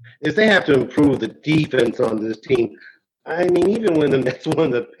do is they have to improve the defense on this team. I mean, even when the Mets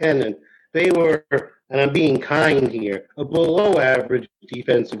won the pennant, they were, and I'm being kind here, a below average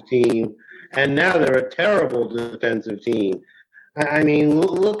defensive team, and now they're a terrible defensive team. I mean,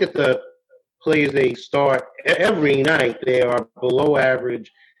 look at the plays they start every night. They are below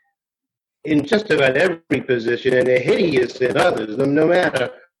average in just about every position, and they're hideous in others, no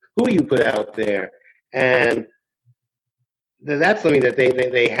matter who you put out there. And that's something that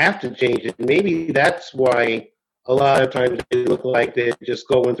they have to change. And maybe that's why a lot of times they look like they're just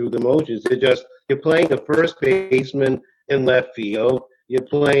going through the motions. You're playing the first baseman in left field, you're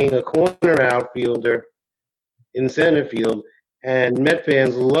playing a corner outfielder in center field, and Met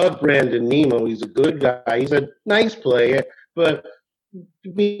fans love Brandon Nimmo. He's a good guy. He's a nice player, but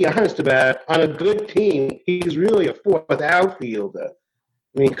to be honest about it, on a good team, he's really a fourth outfielder.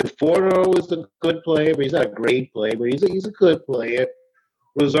 I mean, Conforto is a good player, but he's not a great player, but he's a good player.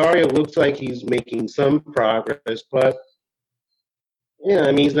 Rosario looks like he's making some progress, but yeah,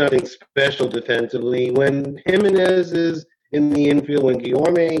 I mean, he's nothing special defensively. When Jimenez is in the infield, when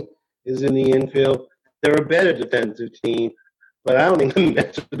Guillorme is in the infield, they're a better defensive team. But I don't think the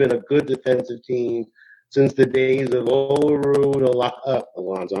Mets have been a good defensive team since the days of Olerud,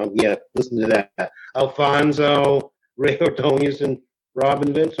 Alonso. Yeah, listen to that. Alfonso, Ray Ordonez, and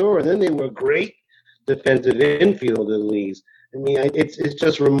Robin Ventura. And then they were great defensive infield, at least. I mean, it's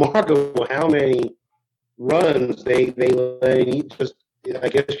just remarkable how many runs they let just. I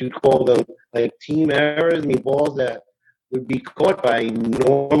guess you'd call them like team errors. I mean, balls that would be caught by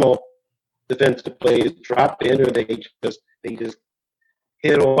normal defensive players drop in, or they just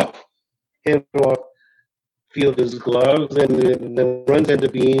hit off fielders' gloves, and the runs end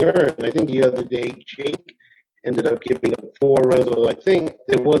up being earned. I think the other day Jake ended up giving up 4 runs, although I think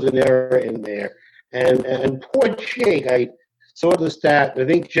there was an error in there. And poor Jake, I saw the stat. I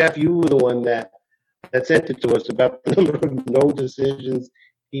think Jeff, you were the one that sent it to us about the number of no decisions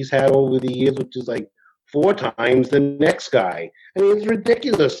he's had over the years, which is like 4 times the next guy. I mean, it's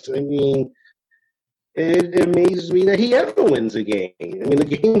ridiculous. I mean, it amazes me that he ever wins a game. I mean, the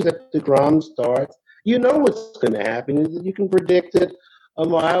games that DeGrom starts, you know what's going to happen. You can predict it a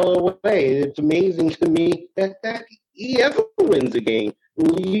mile away. It's amazing to me that he ever wins a game.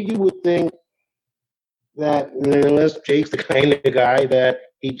 You would think that unless Jake's the kind of guy that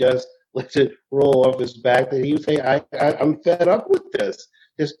he just lets it roll off his back, that he would say, I'm fed up with this.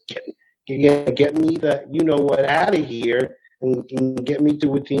 Just get me the you-know-what out of here and get me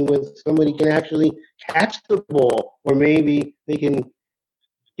to a team where somebody can actually catch the ball, or maybe they can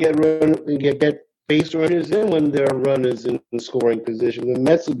get base runners in when there are runners in scoring position. The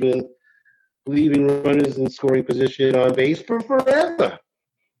Mets have been leaving runners in scoring position on base for forever.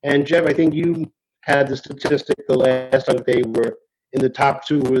 And Jeff, I think you had the statistic the last time they were in the top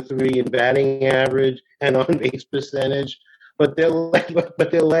 2 or 3 in batting average and on base percentage, but they're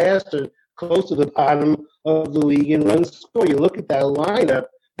last or close to the bottom of the league in runs scored. You look at that lineup;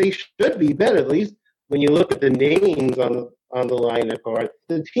 they should be better. At least when you look at the names on the lineup card,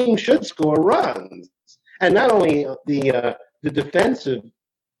 the team should score runs, and not only the defensive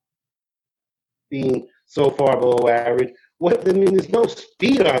being so far below average. There's no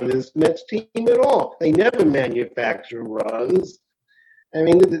speed on this Mets team at all. They never manufacture runs. I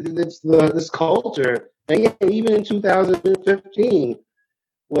mean, it's this culture. And yet, even in 2015,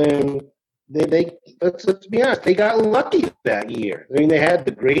 when let's be honest, they got lucky that year. I mean, they had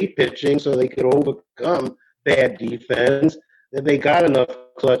the great pitching, so they could overcome bad defense. They got enough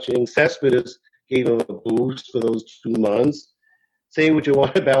clutching. Cespedes gave them a boost for those 2 months. Say what you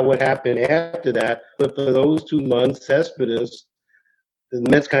want about what happened after that, but for those 2 months, Cespedes, the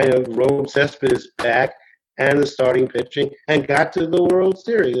Mets kind of rode Cespedes back and the starting pitching and got to the World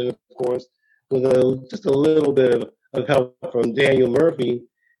Series. And of course, with just a little bit of help from Daniel Murphy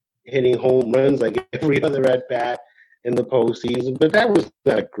hitting home runs like every other at bat in the postseason. But that was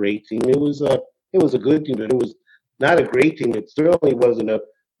not a great team. It was a good team, but it was not a great team. It certainly wasn't a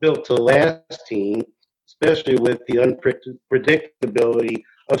built to last team, especially with the unpredictability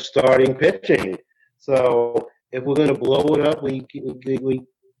of starting pitching. So if we're going to blow it up, we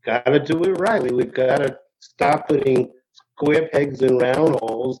got to do it right. We've got to stop putting square pegs in round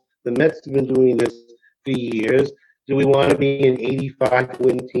holes. The Mets have been doing this for years. Do we want to be an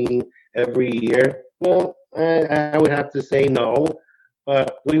 85-win team every year? Well, I would have to say no.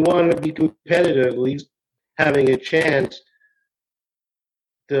 But we want to be competitive, at least having a chance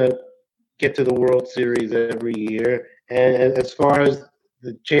to get to the World Series every year. And as far as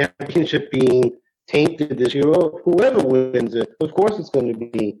the championship being tainted this year, well, whoever wins it, of course it's going to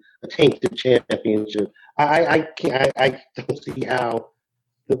be a tainted championship. I don't see how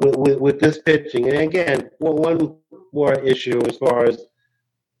with this pitching. And again, one more issue as far as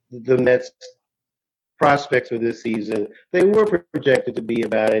the Mets prospects for this season. They were projected to be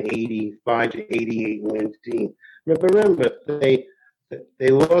about an 85 to 88 win team. But remember, they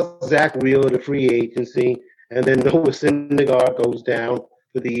lost Zach Wheeler to free agency, and then Noah Syndergaard goes down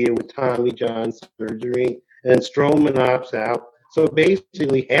for the year with Tommy John surgery, and Stroman opts out. So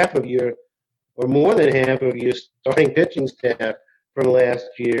basically, or more than half of your starting pitching staff from last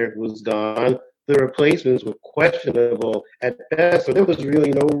year was gone. The replacements were questionable at best, so there was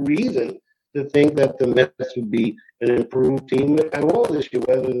really no reason to think that the Mets would be an improved team at all this year,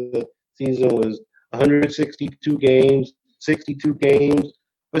 whether the season was 162 games, 62 games,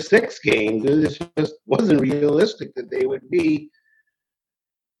 or 6 games. It just wasn't realistic that they would be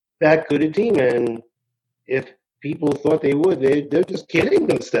that good a team. And if people thought they would, they're just kidding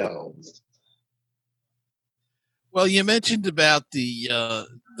themselves. Well, you mentioned about the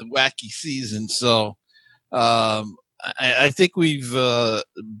wacky season, so I think we've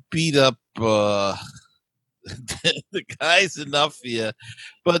beat up the guys enough here,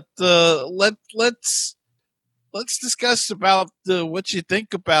 but let's discuss about what you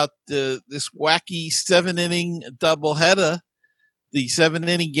think about this wacky 7-inning doubleheader, the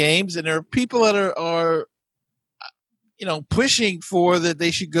 7-inning games, and there are people that are pushing for that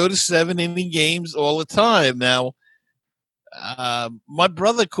they should go to 7-inning games all the time. Now, my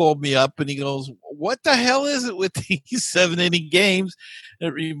brother called me up and he goes, "What the hell is it with these 7-inning games?"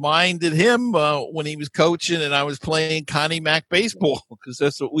 It reminded him when he was coaching and I was playing Connie Mack baseball, because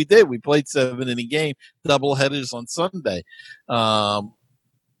that's what we did. We played 7-inning game doubleheaders on Sunday. I'll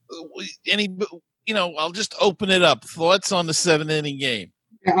just open it up. Thoughts on the 7-inning game?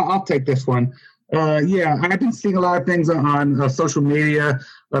 Yeah, I'll take this one. I've been seeing a lot of things on social media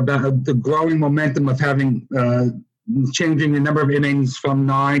about the growing momentum of having changing the number of innings from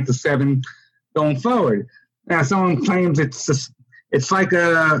 9 to 7 going forward. Now, someone claims it's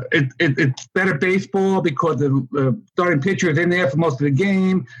better baseball because the starting pitcher is in there for most of the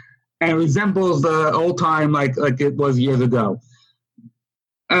game, and it resembles the old time like it was years ago.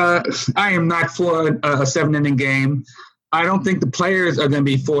 I am not for a 7-inning game. I don't think the players are going to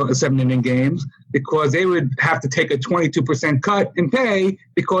be for a 7-inning games because they would have to take a 22% cut in pay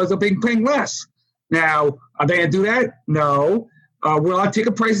because they're being paying less. Now, are they going to do that? No. Will our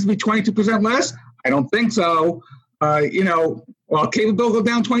ticket prices be 22% less? I don't think so. Will cable bill go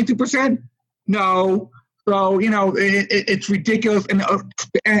down 22%? No. So, it's ridiculous. And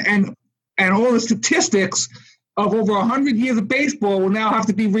all the statistics of over 100 years of baseball will now have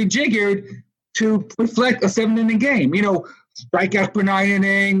to be rejiggered to reflect a 7-inning game. Strikeouts per 9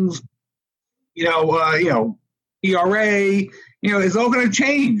 innings, ERA, it's all going to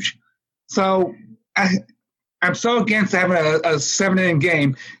change. So I'm so against having a 7-inning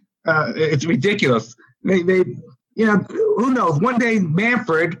game. It's ridiculous. They who knows? One day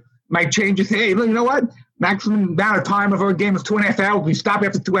Manfred might change his, hey, you know what? Maximum amount of time of our game is 2.5 hours. We stop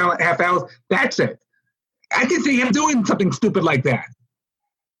after 2.5 hours. That's it. I can see him doing something stupid like that.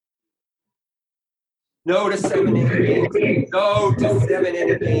 No to 7-inning games. No to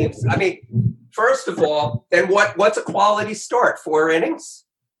 7-inning games. I mean, first of all, then what's a quality start? 4 innings?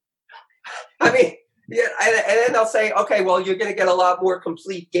 I mean, yeah, and then they'll say, okay, well, you're going to get a lot more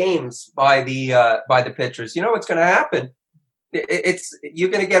complete games by the pitchers. You know what's going to happen? You're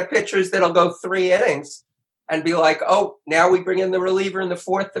going to get pitchers that'll go 3 innings and be like, oh, now we bring in the reliever in the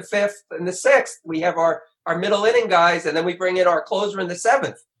 4th, the 5th, and the 6th. We have our middle inning guys, and then we bring in our closer in the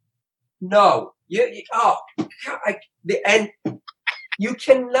 7th. No, and you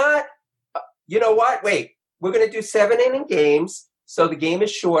cannot. You know what? Wait, we're going to do 7-inning games, so the game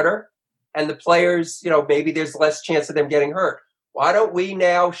is shorter, and the players, maybe there's less chance of them getting hurt. Why don't we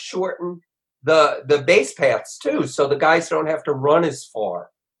now shorten the base paths too, so the guys don't have to run as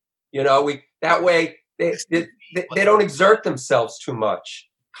far? That way they don't exert themselves too much.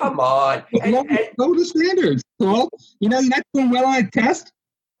 Come on, lower the standards. Well, you're not doing well on a test.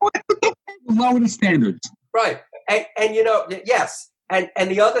 Lower the standards. Right. And yes. And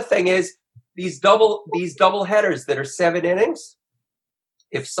the other thing is these double headers that are 7 innings,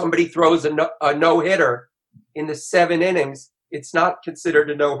 if somebody throws a no-hitter in the 7 innings, it's not considered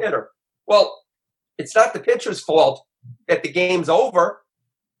a no-hitter. Well, it's not the pitcher's fault that the game's over.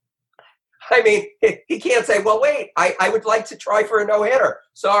 I mean, he can't say, well, wait, I would like to try for a no-hitter.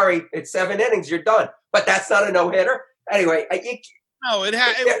 Sorry, it's 7 innings, you're done. But that's not a no-hitter. Anyway,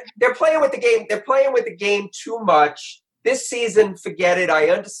 they're playing with the game. They're playing with the game too much. This season, forget it.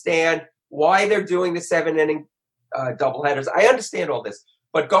 I understand why they're doing the 7-inning doubleheaders. I understand all this.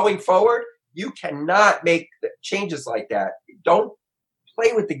 But going forward, you cannot make changes like that. Don't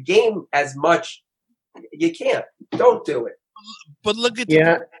play with the game as much You can't. Don't do it. But look at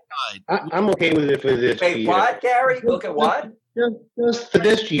Yeah, the I'm okay with it for this Wait, year. what, Gary? Look at what? Just for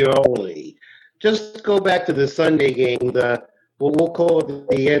this year only. Just go back to the Sunday game, we'll call it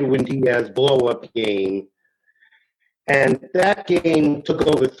the Edwin Diaz blow-up game. And that game took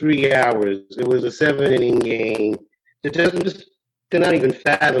over 3 hours. It was a 7-inning game. It doesn't just cannot even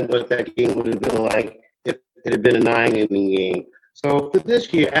fathom what that game would have been like if it had been a 9-inning game. So for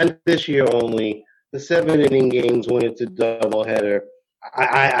this year and this year only, the 7-inning games when it's a doubleheader,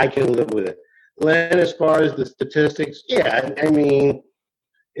 I can live with it. Len, as far as the statistics, yeah, I mean,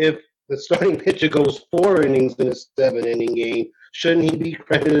 if the starting pitcher goes 4 innings in a 7-inning game, shouldn't he be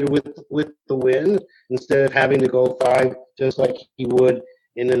credited with the win instead of having to go 5 just like he would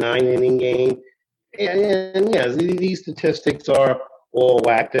in a 9-inning game? And yeah, these statistics are all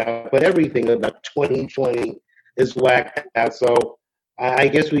whacked out, but everything about 2020 is whacked out. So I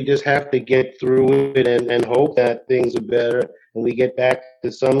guess we just have to get through it and hope that things are better and we get back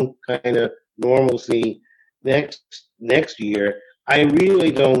to some kind of normalcy next year. I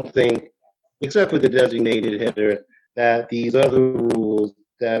really don't think, except for the designated hitter, that these other rules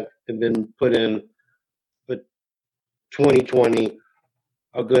that have been put in for 2020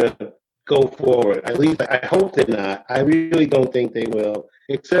 are going to go forward. At least I hope they're not. I really don't think they will,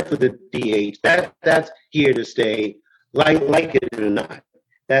 except for the DH. That's here to stay, like it or not.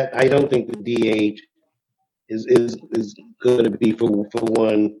 That I don't think the DH is going to be for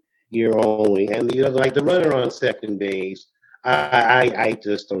 1 year only. And the other, like the runner on second base, I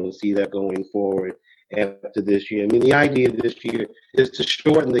just don't see that going forward after this year. I mean, the idea this year is to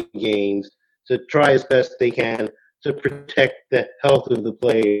shorten the games, to try as best they can to protect the health of the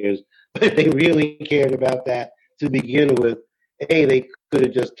players. But if they really cared about that to begin with, they could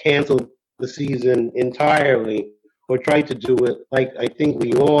have just canceled the season entirely or tried to do it like I think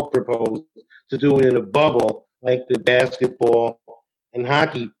we all proposed, to do it in a bubble like the basketball and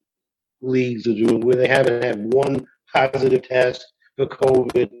hockey leagues are doing, where they haven't had one positive test for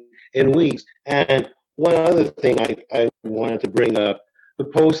COVID in weeks. And one other thing I wanted to bring up, the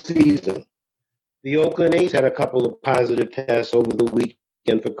postseason. The Oakland A's had a couple of positive tests over the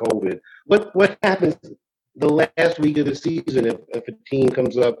weekend for COVID. What happens the last week of the season if a team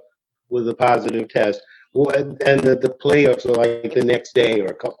comes up with a positive test? Well, and the playoffs are like the next day or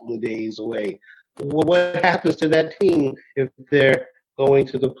a couple of days away. Well, what happens to that team if they're going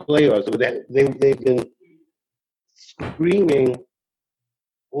to the playoffs? So that they've been screaming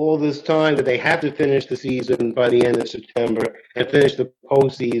all this time that they have to finish the season by the end of September and finish the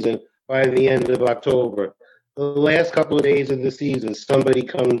postseason by the end of October. The last couple of days of the season, somebody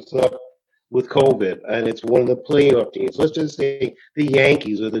comes up with COVID, and it's one of the playoff teams. Let's just say the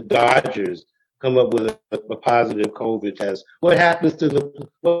Yankees or the Dodgers come up with a positive COVID test. What happens to the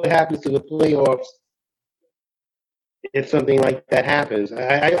playoffs if something like that happens?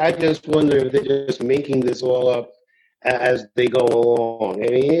 I just wonder if they're just making this all up as they go along. I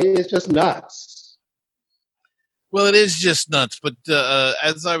mean, it's just nuts. Well, it is just nuts. But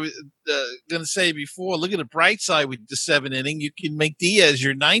as I was going to say before, look at the bright side with the 7 inning. You can make Diaz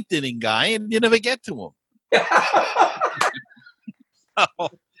your 9th inning guy, and you never get to him. So,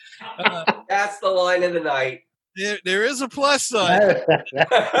 that's the line of the night. There is a plus side.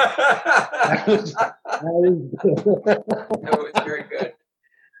 That was very good.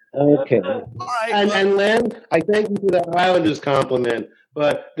 Okay. All right, And Len, I thank you for that Islanders compliment,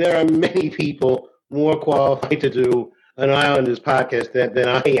 but there are many people more qualified to do an Islanders podcast than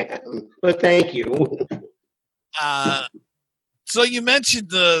I am. But thank you. So you mentioned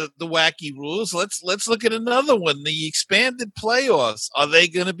the wacky rules. Let's look at another one. The expanded playoffs. Are they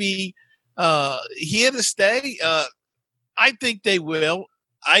going to be here to stay? I think they will.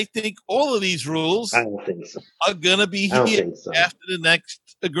 I think all of these rules I don't think so. are going to be here after the next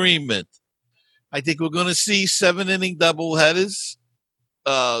agreement. I think we're going to see 7-inning doubleheaders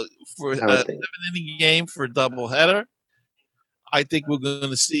for a 7-inning game for a doubleheader. I think we're going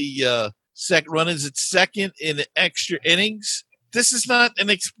to see runners at second in extra innings. This is not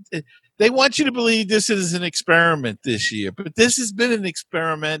they want you to believe this is an experiment this year, but this has been an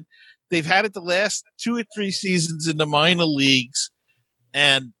experiment. They've had it the last 2 or 3 seasons in the minor leagues,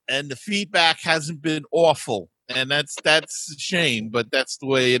 and the feedback hasn't been awful, and that's a shame, but that's the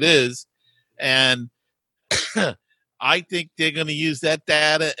way it is. And I think they're going to use that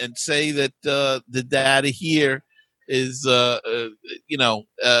data and say that the data here is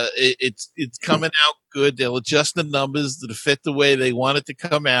it's coming out good. They'll adjust the numbers to fit the way they want it to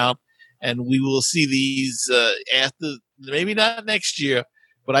come out, and we will see these after, maybe not next year,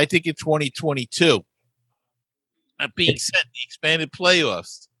 but I think in 2022. That being said, the expanded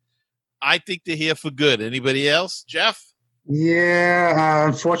playoffs, I think they're here for good. Anybody else? Jeff? Yeah,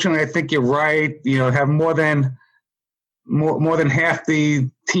 unfortunately, I think you're right. Have more than half the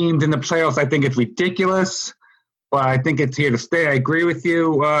teams in the playoffs. I think it's ridiculous, but I think it's here to stay. I agree with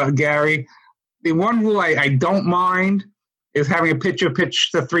you, Gary. The one rule I don't mind is having a pitcher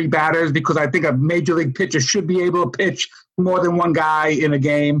pitch to 3 batters, because I think a major league pitcher should be able to pitch more than one guy in a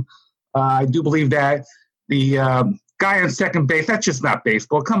game. I do believe that. The guy on second base, that's just not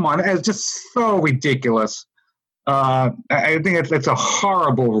baseball. Come on, it's just so ridiculous. I think that's a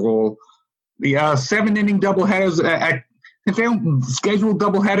horrible rule. The 7-inning doubleheaders, if they don't schedule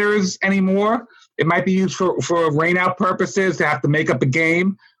doubleheaders anymore, it might be used for rainout purposes to have to make up a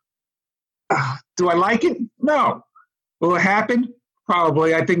game. Do I like it? No. Will it happen?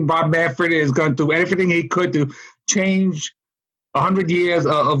 Probably. I think Bob Manfred is going to do everything he could to change 100 years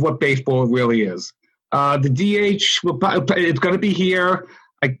of what baseball really is. The DH, it's going to be here.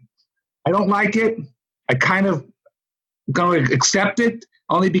 I don't like it. I kind of going to accept it,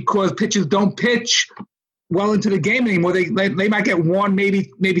 only because pitchers don't pitch well into the game anymore. They might get one,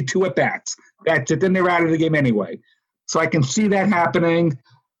 maybe 2 at bats. That's it. Then they're out of the game anyway. So I can see that happening.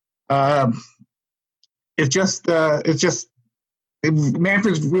 It's just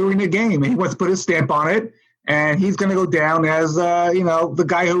Manfred's ruining the game. He wants to put his stamp on it, and he's going to go down as the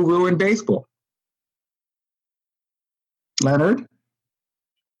guy who ruined baseball. Leonard?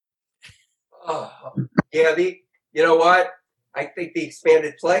 Yeah, you know what? I think the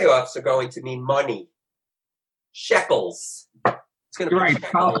expanded playoffs are going to mean money. Shekels. It's going to be right.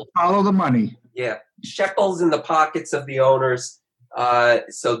 shekels. Follow the money. Yeah, shekels in the pockets of the owners.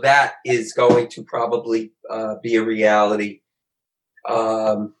 So that is going to probably be a reality.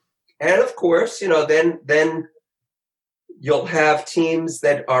 And of course, then you'll have teams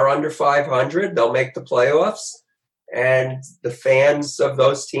that are under 500. They'll make the playoffs, and the fans of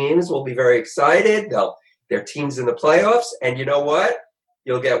those teams will be very excited. Their teams in the playoffs, and you know what?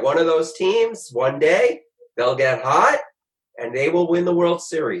 You'll get one of those teams one day. They'll get hot, and they will win the World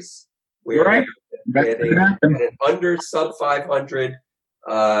Series. We're right. an under sub 500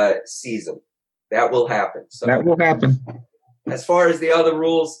 season. That will happen. So that will happen. As far as the other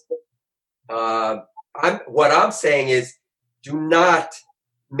rules, what I'm saying is, do not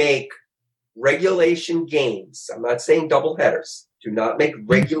make regulation games. I'm not saying double headers. Do not make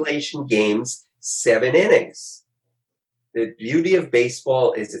regulation games 7 innings. The beauty of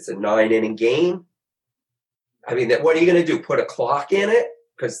baseball is it's a 9-inning game. I mean, what are you going to do? Put a clock in it?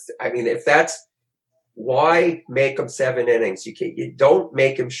 Because if that's why make them 7 innings? You don't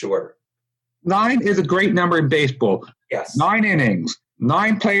make them shorter. 9 is a great number in baseball. Yes. 9 innings,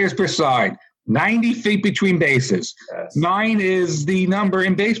 9 players per side, 90 feet between bases. Yes. 9 is the number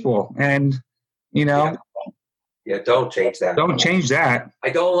in baseball, and Yeah, don't change that. Don't change that. I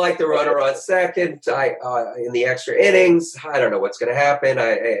don't like the runner on second. In the extra innings, I don't know what's going to happen.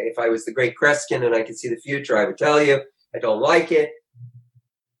 If I was the great Kreskin and I could see the future, I would tell you I don't like it.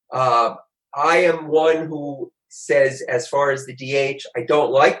 I am one who says, as far as the DH, I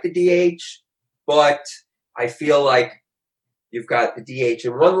don't like the DH, but I feel like you've got the DH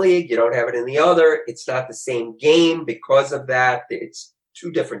in one league, you don't have it in the other. It's not the same game because of that. It's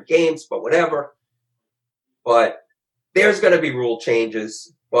 2 different games, but whatever. But there's going to be rule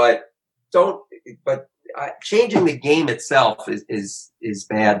changes, but changing the game itself is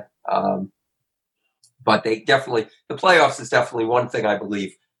bad. But the playoffs is definitely one thing I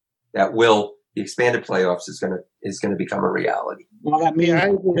believe that the expanded playoffs is going to become a reality. Well, that means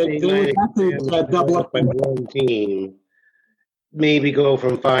they might double up by one team, maybe go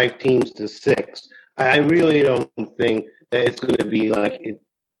from 5 teams to 6. I really don't think that it's going to be like it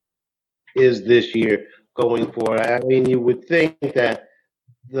is this year going forward. I mean, you would think that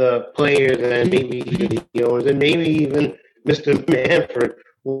the players and maybe even the owners and maybe even Mr. Manfred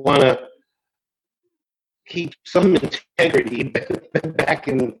want to keep some integrity back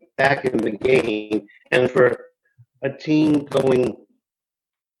in the game, and for a team going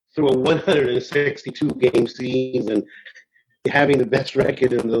through a 162 game season, having the best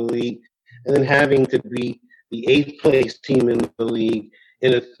record in the league, and then having to be the 8th place team in the league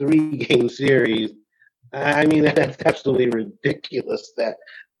in a 3-game series. I mean, that's absolutely ridiculous. That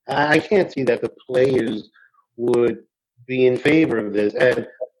I can't see that the players would be in favor of this.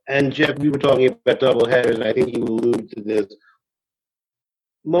 And Jeff, we were talking about doubleheaders, and I think you alluded to this.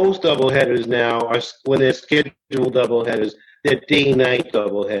 Most doubleheaders now are, when they're scheduled doubleheaders, they're day-night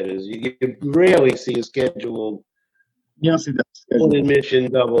doubleheaders. You rarely see a scheduled full admission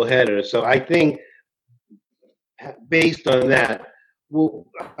doubleheader. So I think, based on that,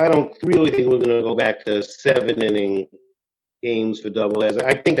 I don't really think we're going to go back to 7-inning games for doubleheaders.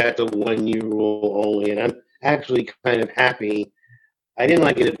 I think that's a 1-year rule only, and I'm actually kind of happy. I didn't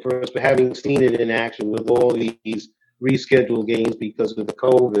like it at first, but having seen it in action with all these rescheduled games because of the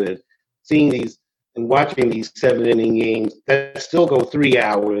COVID, seeing these and watching these 7-inning games that still go 3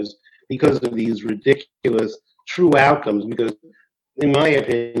 hours because of these ridiculous true outcomes, because in my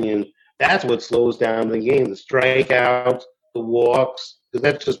opinion, that's what slows down the game, the strikeouts, the walks, because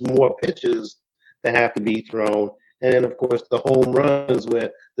that's just more pitches that have to be thrown. And then, of course, the home runs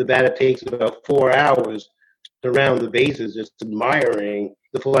where the batter takes about 4 hours to round the bases just admiring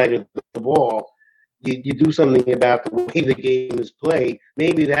the flight of the ball. You do something about the way the game is played.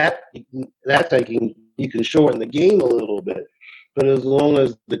 Maybe that's like you can shorten the game a little bit. But as long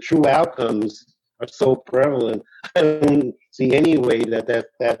as the true outcomes are so prevalent, I don't see any way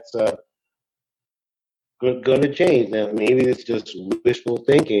that's going to change. Now, maybe it's just wishful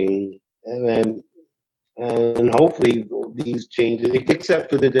thinking, and hopefully these changes,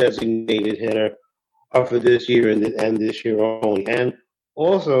 except for the designated hitter, are for this year and this year only. And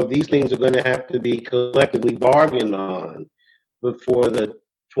also, these things are going to have to be collectively bargained on before the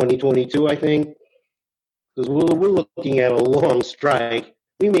 2022, I think, because we're looking at a long strike.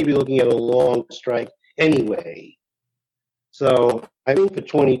 We may be looking at a long strike anyway. So I think for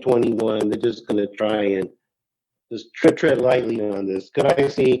 2021, they're just going to try and just tread lightly on this. Could I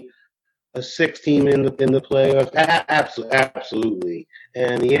see a 6-team in the playoffs? Absolutely.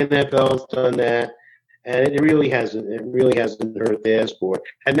 And the NFL's done that. And it really hasn't hurt their sport.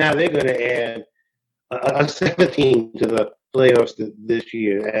 And now they're going to add a 7th team to the playoffs this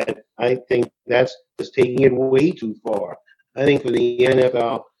year. And I think that's just taking it way too far. I think for the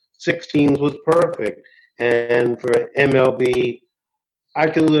NFL, 6 teams was perfect. And for MLB, I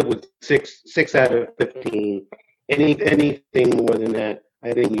could live with 6 out of 15. Anything more than that,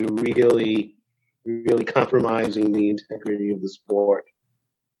 I think you're really, really compromising the integrity of the sport.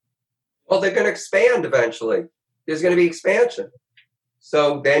 Well, they're going to expand eventually. There's going to be expansion.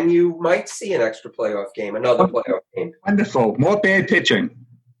 So then you might see an extra playoff game, another playoff game. Wonderful. More bad pitching.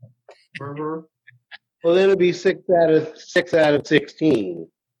 Mm-hmm. Well, it'll be 6 out of 16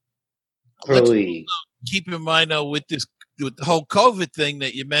 per league. Keep in mind, though, with the whole COVID thing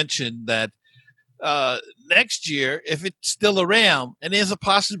that you mentioned, that next year, if it's still around, and there's a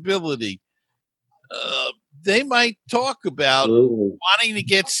possibility, they might talk about wanting to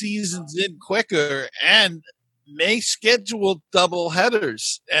get seasons in quicker and may schedule double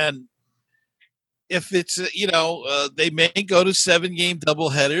headers. And if it's, they may go to 7-game double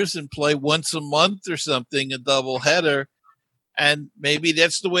headers and play once a month or something, a double header. And maybe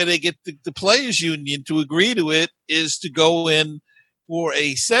that's the way they get the players union to agree to it, is to go in for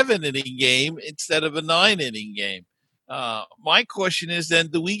a 7-inning game instead of a 9-inning game. My question is then,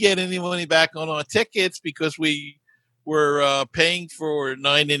 do we get any money back on our tickets because we were paying for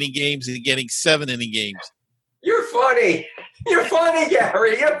 9-inning games and getting 7-inning games? You're funny. You're funny,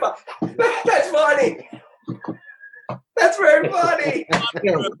 Gary. That's funny. That's very funny.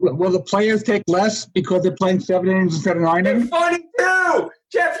 Yeah. Will the players take less because they're playing 7 innings instead of 9 innings? You're funny too,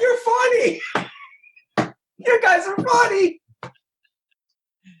 Jeff. You're funny. You guys are funny.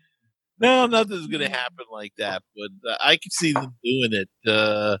 No, nothing's going to happen like that, but I can see them doing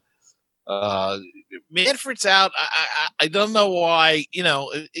it. Manfred's out. I don't know why.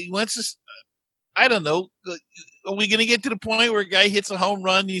 He wants to. I don't know. Are we going to get to the point where a guy hits a home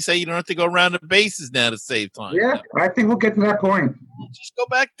run and you say you don't have to go around the bases now to save time? Yeah, I think we'll get to that point. Just go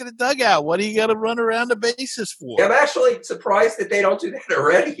back to the dugout. What do you got to run around the bases for? Yeah, I'm actually surprised that they don't do that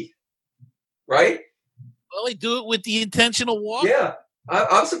already. Right? Well, they do it with the intentional walk. Yeah.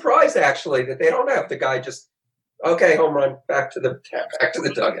 I'm surprised actually that they don't have the guy just home run back to the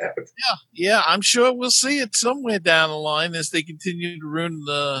dugout. Yeah. I'm sure we'll see it somewhere down the line as they continue to ruin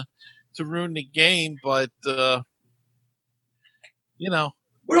the game. But we're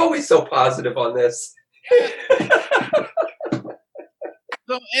always so positive on this.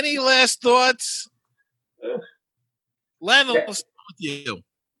 So, any last thoughts, Len? Let's start with you.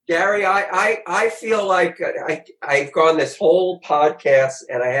 Gary, I feel like I've gone this whole podcast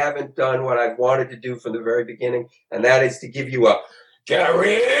and I haven't done what I've wanted to do from the very beginning, and that is to give you a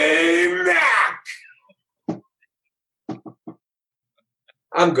Gary Mack.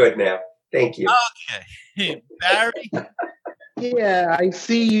 I'm good now. Thank you. Okay. Barry? Yeah, I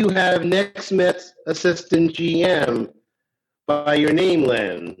see you have next Mets assistant GM by your name,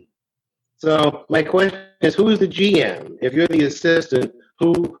 Len. So my question is, who is the GM? If you're the assistant,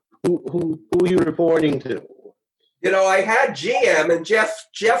 who are you reporting to? I had GM, and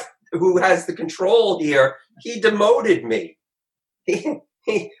Jeff, who has the control here, he demoted me.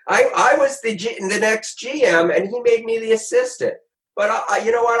 I was the next GM, and he made me the assistant. But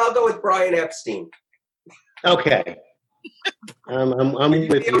you know what? I'll go with Brian Epstein. Okay. I'm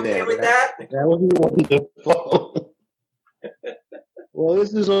with you okay there. with that? That was wonderful. Well,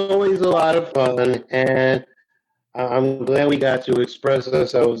 this is always a lot of fun, and I'm glad we got to express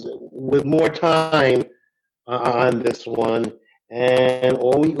ourselves with more time on this one. And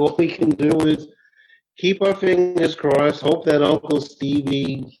all we can do is keep our fingers crossed, hope that Uncle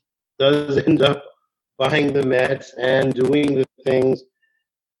Stevie does end up buying the Mets and doing the things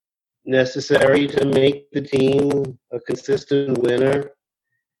necessary to make the team a consistent winner,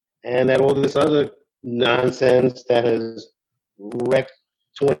 and that all this other nonsense that has wrecked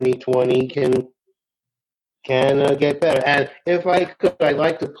 2020 can get better. And if I could, I'd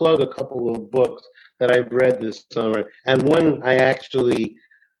like to plug a couple of books that I've read this summer, and one I actually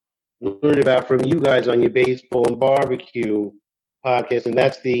learned about from you guys on your Baseball and Barbecue podcast, and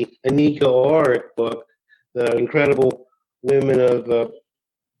that's the Anika Orick book, The Incredible Women of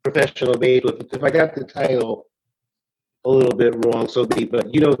Professional Baseball. If I got the title a little bit wrong, so be,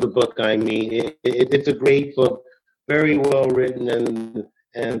 but you know the book I mean. It's a great book, very well written,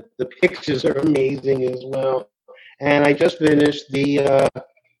 and the pictures are amazing as well. And I just finished the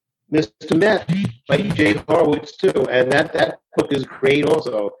Mr. Met by Jay Horwitz too, and that book is great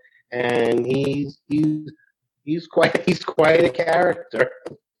also. And he's quite a character.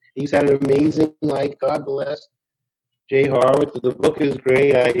 He's had an amazing life. God bless Jay Horwitz. The book is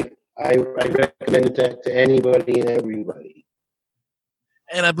great. I recommend it to anybody and everybody.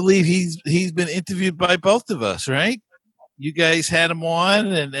 And I believe he's been interviewed by both of us, right? You guys had him on,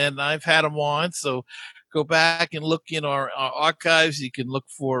 and I've had him on. So go back and look in our archives. You can look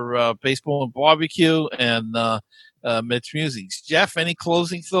for Baseball and Barbecue and Mets Musings. Jeff, any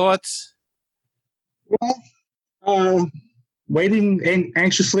closing thoughts? Well, waiting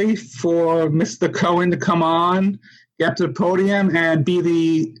anxiously for Mr. Cohen to come on, get to the podium, and be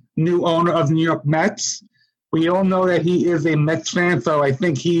the new owner of the New York Mets. We all know that he is a Mets fan, so I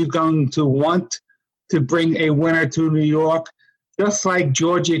think he's going to want to bring a winner to New York, just like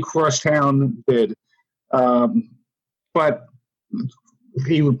Georgie Crosstown did. But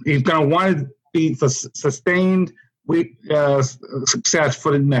he's going to want to be for sustained success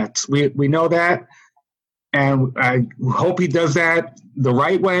for the Mets. We know that, and I hope he does that the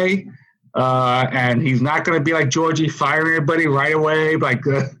right way. And he's not going to be like Georgie, firing everybody right away, like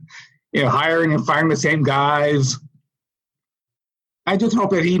hiring and firing the same guys. I just hope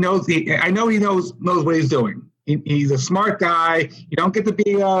that he knows. I know he knows what he's doing. He's a smart guy. You don't get to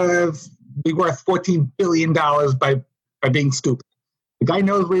be worth $14 billion by being stupid. The guy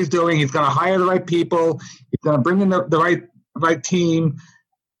knows what he's doing. He's going to hire the right people. He's going to bring in the right team.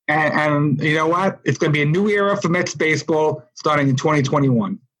 And you know what? It's going to be a new era for Mets baseball starting in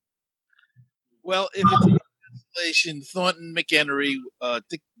 2021. Well, if it's installation, Thornton McHenry,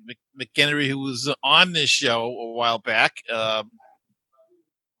 Dick McHenry, who was on this show a while back,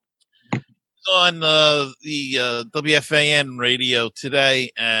 on the WFAN radio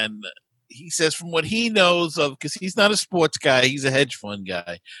today, and he says from what he knows of, because he's not a sports guy, he's a hedge fund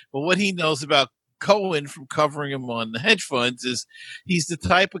guy, but what he knows about Cohen from covering him on the hedge funds is he's the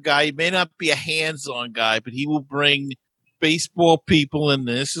type of guy, he may not be a hands-on guy, but he will bring baseball people in.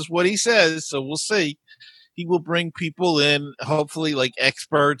 This is what he says, so we'll see. He will bring people in, hopefully like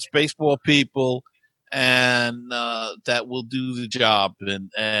experts, baseball people, and that will do the job.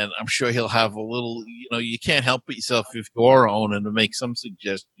 And I'm sure he'll have a little, you can't help but yourself if you're owning to make some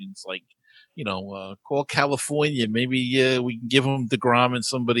suggestions like, call California. Maybe we can give him DeGrom and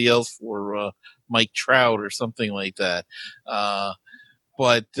somebody else for Mike Trout or something like that.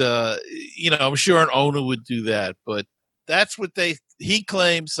 But I'm sure an owner would do that. But that's what he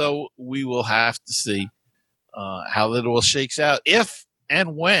claims. So we will have to see how that all shakes out, if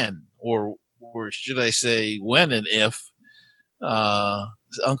and when, or should I say when and if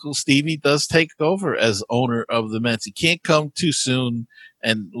Uncle Stevie does take over as owner of the Mets. He can't come too soon,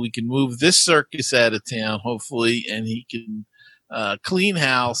 and we can move this circus out of town, hopefully, and he can clean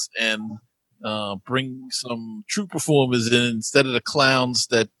house and bring some true performers in instead of the clowns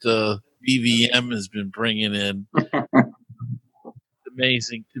that BVM has been bringing in.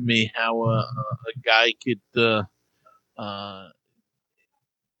 Amazing to me how a guy could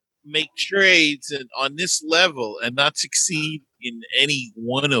make trades on this level and not succeed in any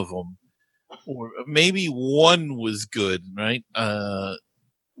one of them, or maybe one was good, right?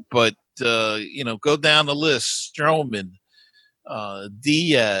 But go down the list: Stroman,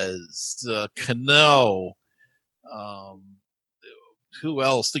 Diaz, Cano, who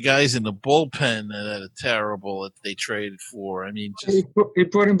else? The guys in the bullpen that are terrible that they traded for. I mean, just He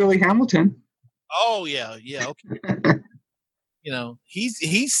brought in Billy Hamilton. oh yeah, okay.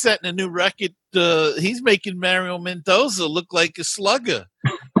 He's setting a new record. He's making Mario Mendoza look like a slugger.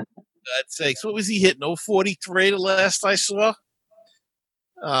 I'd say. So what was he hitting? 043 the last I saw.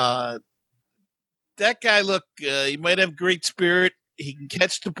 That guy, look, he might have great spirit. He can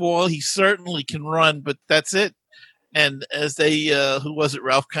catch the ball. He certainly can run, but that's it. And as who was it?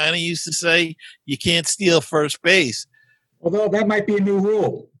 Ralph Kiner used to say, you can't steal first base. Although that might be a new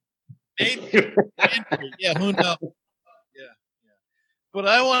rule. Maybe. Yeah, who knows? Yeah. But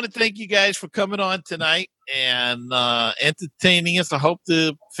I want to thank you guys for coming on tonight and entertaining us. I hope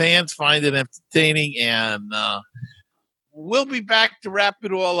the fans find it entertaining, and we'll be back to wrap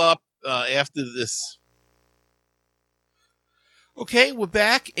it all up after this. Okay, we're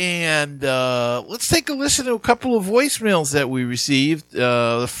back, and let's take a listen to a couple of voicemails that we received.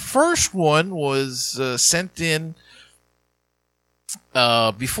 The first one was sent in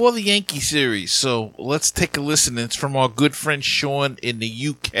before the Yankee series, so let's take a listen. It's from our good friend Sean in the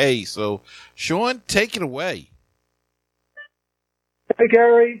UK. So, Sean, take it away. Hey,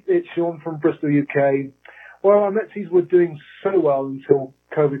 Gary, it's Sean from Bristol, UK. Well, our Metsies were doing so well until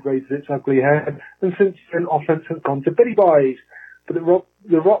COVID raised its ugly head, and since then, offense has gone to Bitty Boys. But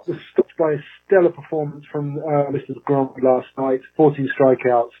the Rock was stopped by a stellar performance from Mr. Grant last night. 14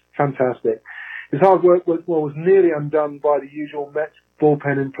 strikeouts. Fantastic. His hard work was nearly undone by the usual Mets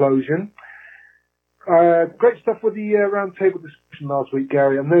bullpen implosion. Great stuff with the roundtable discussion last week,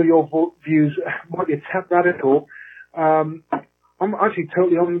 Gary. I know your views might be a tad radical. I'm actually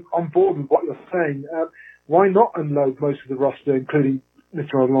totally on board with what you're saying. Why not unload most of the roster, including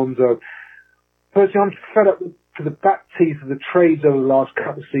Mr. Alonso? Personally, I'm fed up with the back teeth of the trades over the last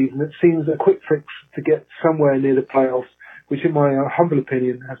couple of seasons. It seems a quick fix to get somewhere near the playoffs, which in my humble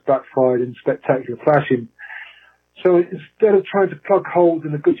opinion has backfired in spectacular fashion. So instead of trying to plug holes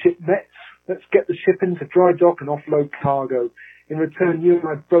in the good ship Mets, let's get the ship into dry dock and offload cargo. In return, you and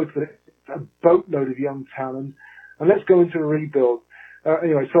I both with a boatload of young talent, and let's go into a rebuild.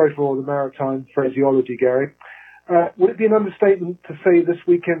 Anyway, sorry for all the maritime phraseology, Gary. Would it be an understatement to say this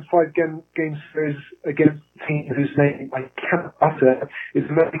weekend's 5-game series against a team whose name I cannot utter is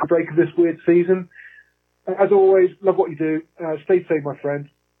the make or break of this weird season? As always, love what you do. Stay safe, my friend.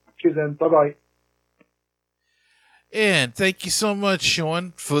 Cheers then. Bye-bye. And thank you so much,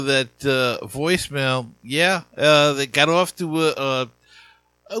 Sean, for that voicemail. Yeah, they got off to a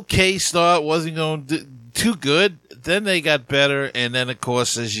okay start. Wasn't going too good. Then they got better. And then, of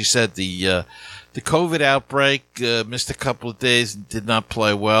course, as you said, the COVID outbreak missed a couple of days and did not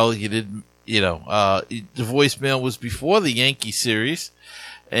play well. He didn't, the voicemail was before the Yankee series,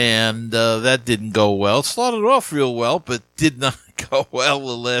 and that didn't go well. Started off real well, but did not go well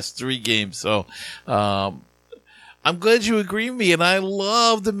the last 3 games. So I'm glad you agree with me, and I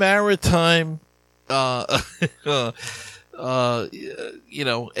love the maritime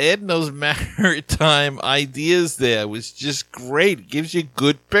adding those maritime ideas there was just great. It gives you a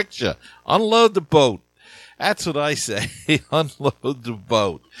good picture. Unload the boat. That's what I say. Unload the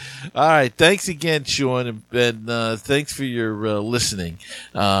boat. All right. Thanks again, Sean, and thanks for your listening.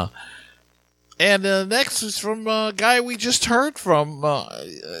 And next is from a guy we just heard from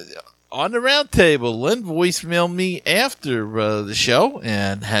on the roundtable. Lynn voicemailed me after the show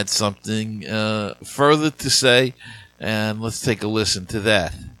and had something further to say. And let's take a listen to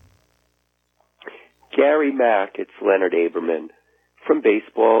that. Gary Mack, it's Leonard Aberman from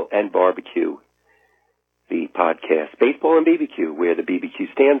Baseball and Barbecue, the podcast. Baseball and BBQ, where the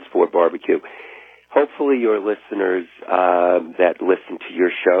BBQ stands for barbecue. Hopefully your listeners that listen to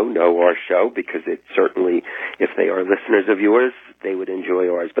your show know our show, because it certainly, if they are listeners of yours, they would enjoy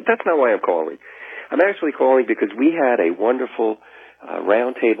ours. But that's not why I'm calling. I'm actually calling because we had a wonderful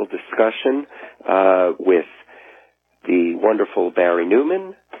roundtable discussion with the wonderful Barry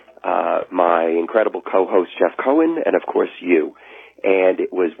Newman, my incredible co-host Jeff Cohen, and of course you. And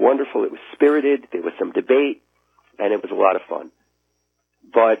it was wonderful. It was spirited. There was some debate, and it was a lot of fun.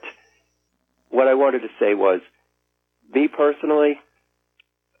 But what I wanted to say was, me personally,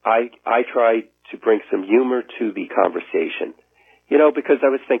 I tried to bring some humor to the conversation, because I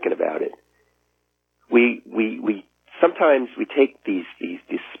was thinking about it. We sometimes we take these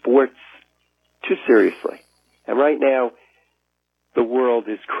sports too seriously. And right now, the world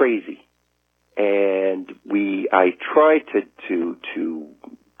is crazy, and I try to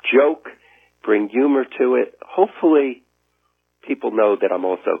joke, bring humor to it. Hopefully, people know that I'm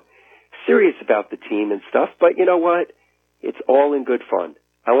also serious about the team and stuff. But you know what? It's all in good fun.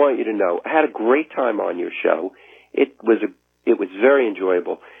 I want you to know I had a great time on your show. It was a It was very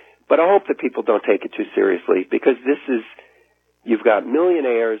enjoyable. But I hope that people don't take it too seriously, because you've got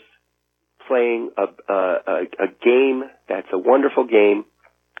millionaires playing a game that's a wonderful game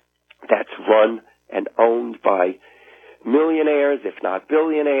that's run and owned by millionaires, if not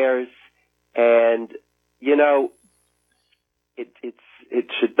billionaires, and it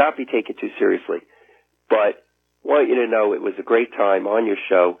should not be taken too seriously. But I want you to know it was a great time on your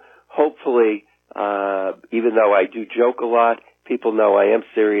show. Hopefully, even though I do joke a lot, people know I am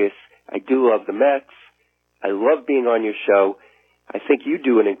serious. I do love the Mets. I love being on your show. I think you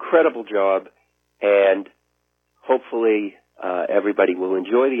do an incredible job, and hopefully everybody will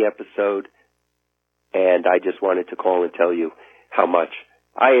enjoy the episode. And I just wanted to call and tell you how much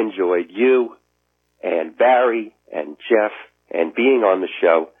I enjoyed you and Barry and Jeff and being on the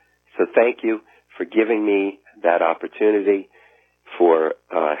show. So thank you for giving me that opportunity, for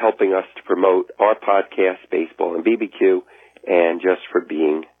helping us to promote our podcast, Baseball and BBQ, and just for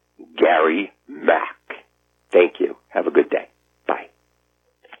being Gary Mack. Thank you. Have a good day. Bye.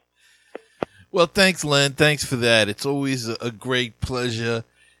 Well, thanks, Len. Thanks for that. It's always a great pleasure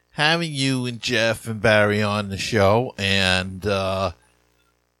having you and Jeff and Barry on the show. And I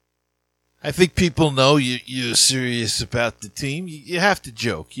think people know you're serious about the team. You have to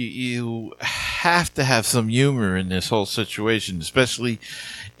joke. You have to have some humor in this whole situation, especially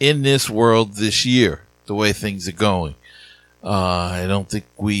in this world this year, the way things are going. I don't think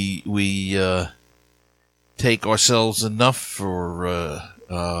we take ourselves enough for,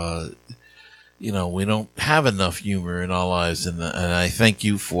 we don't have enough humor in our lives. And I thank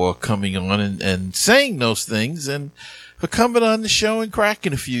you for coming on and saying those things, and for coming on the show and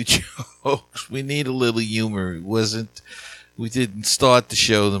cracking a few jokes. We need a little humor. We didn't start the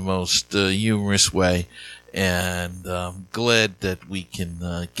show the most humorous way. And I'm glad that we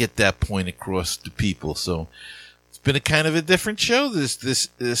can get that point across to people. So it's been a kind of a different show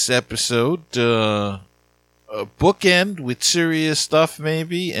this episode. A bookend with serious stuff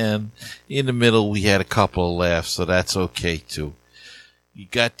maybe, and in the middle we had a couple of laughs, so that's okay too. You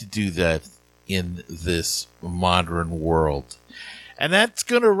got to do that in this modern world. And that's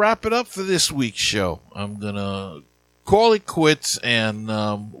going to wrap it up for this week's show. I'm going to call it quits, and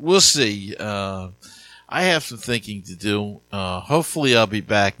we'll see. I have some thinking to do. Hopefully I'll be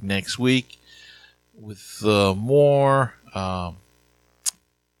back next week with more.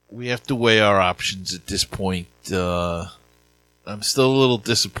 We have to weigh our options at this point. I'm still a little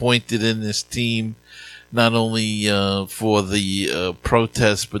disappointed in this team, not only for the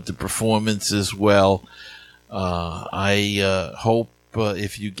protest, but the performance as well. I hope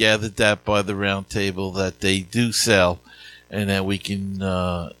if you gathered that by the round table that they do sell, and that we can,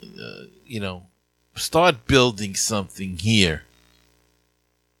 start building something here.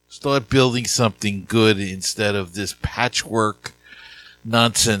 Start building something good instead of this patchwork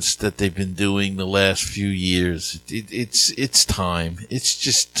nonsense that they've been doing the last few years. It's time. It's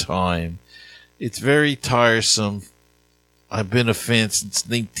just time. It's very tiresome. I've been a fan since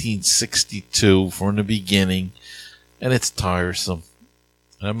 1962 from the beginning, and it's tiresome.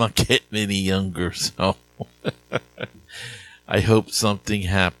 I'm not getting any younger, so I hope something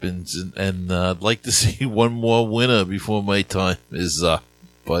happens, and I'd like to see one more winner before my time is up.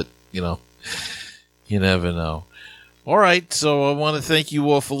 But, you never know. All right, so I want to thank you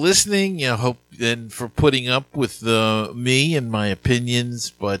all for listening. I hope and for putting up with me and my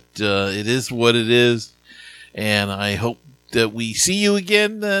opinions, but it is what it is. And I hope that we see you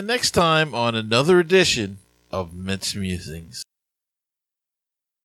again next time on another edition of Mets Musings.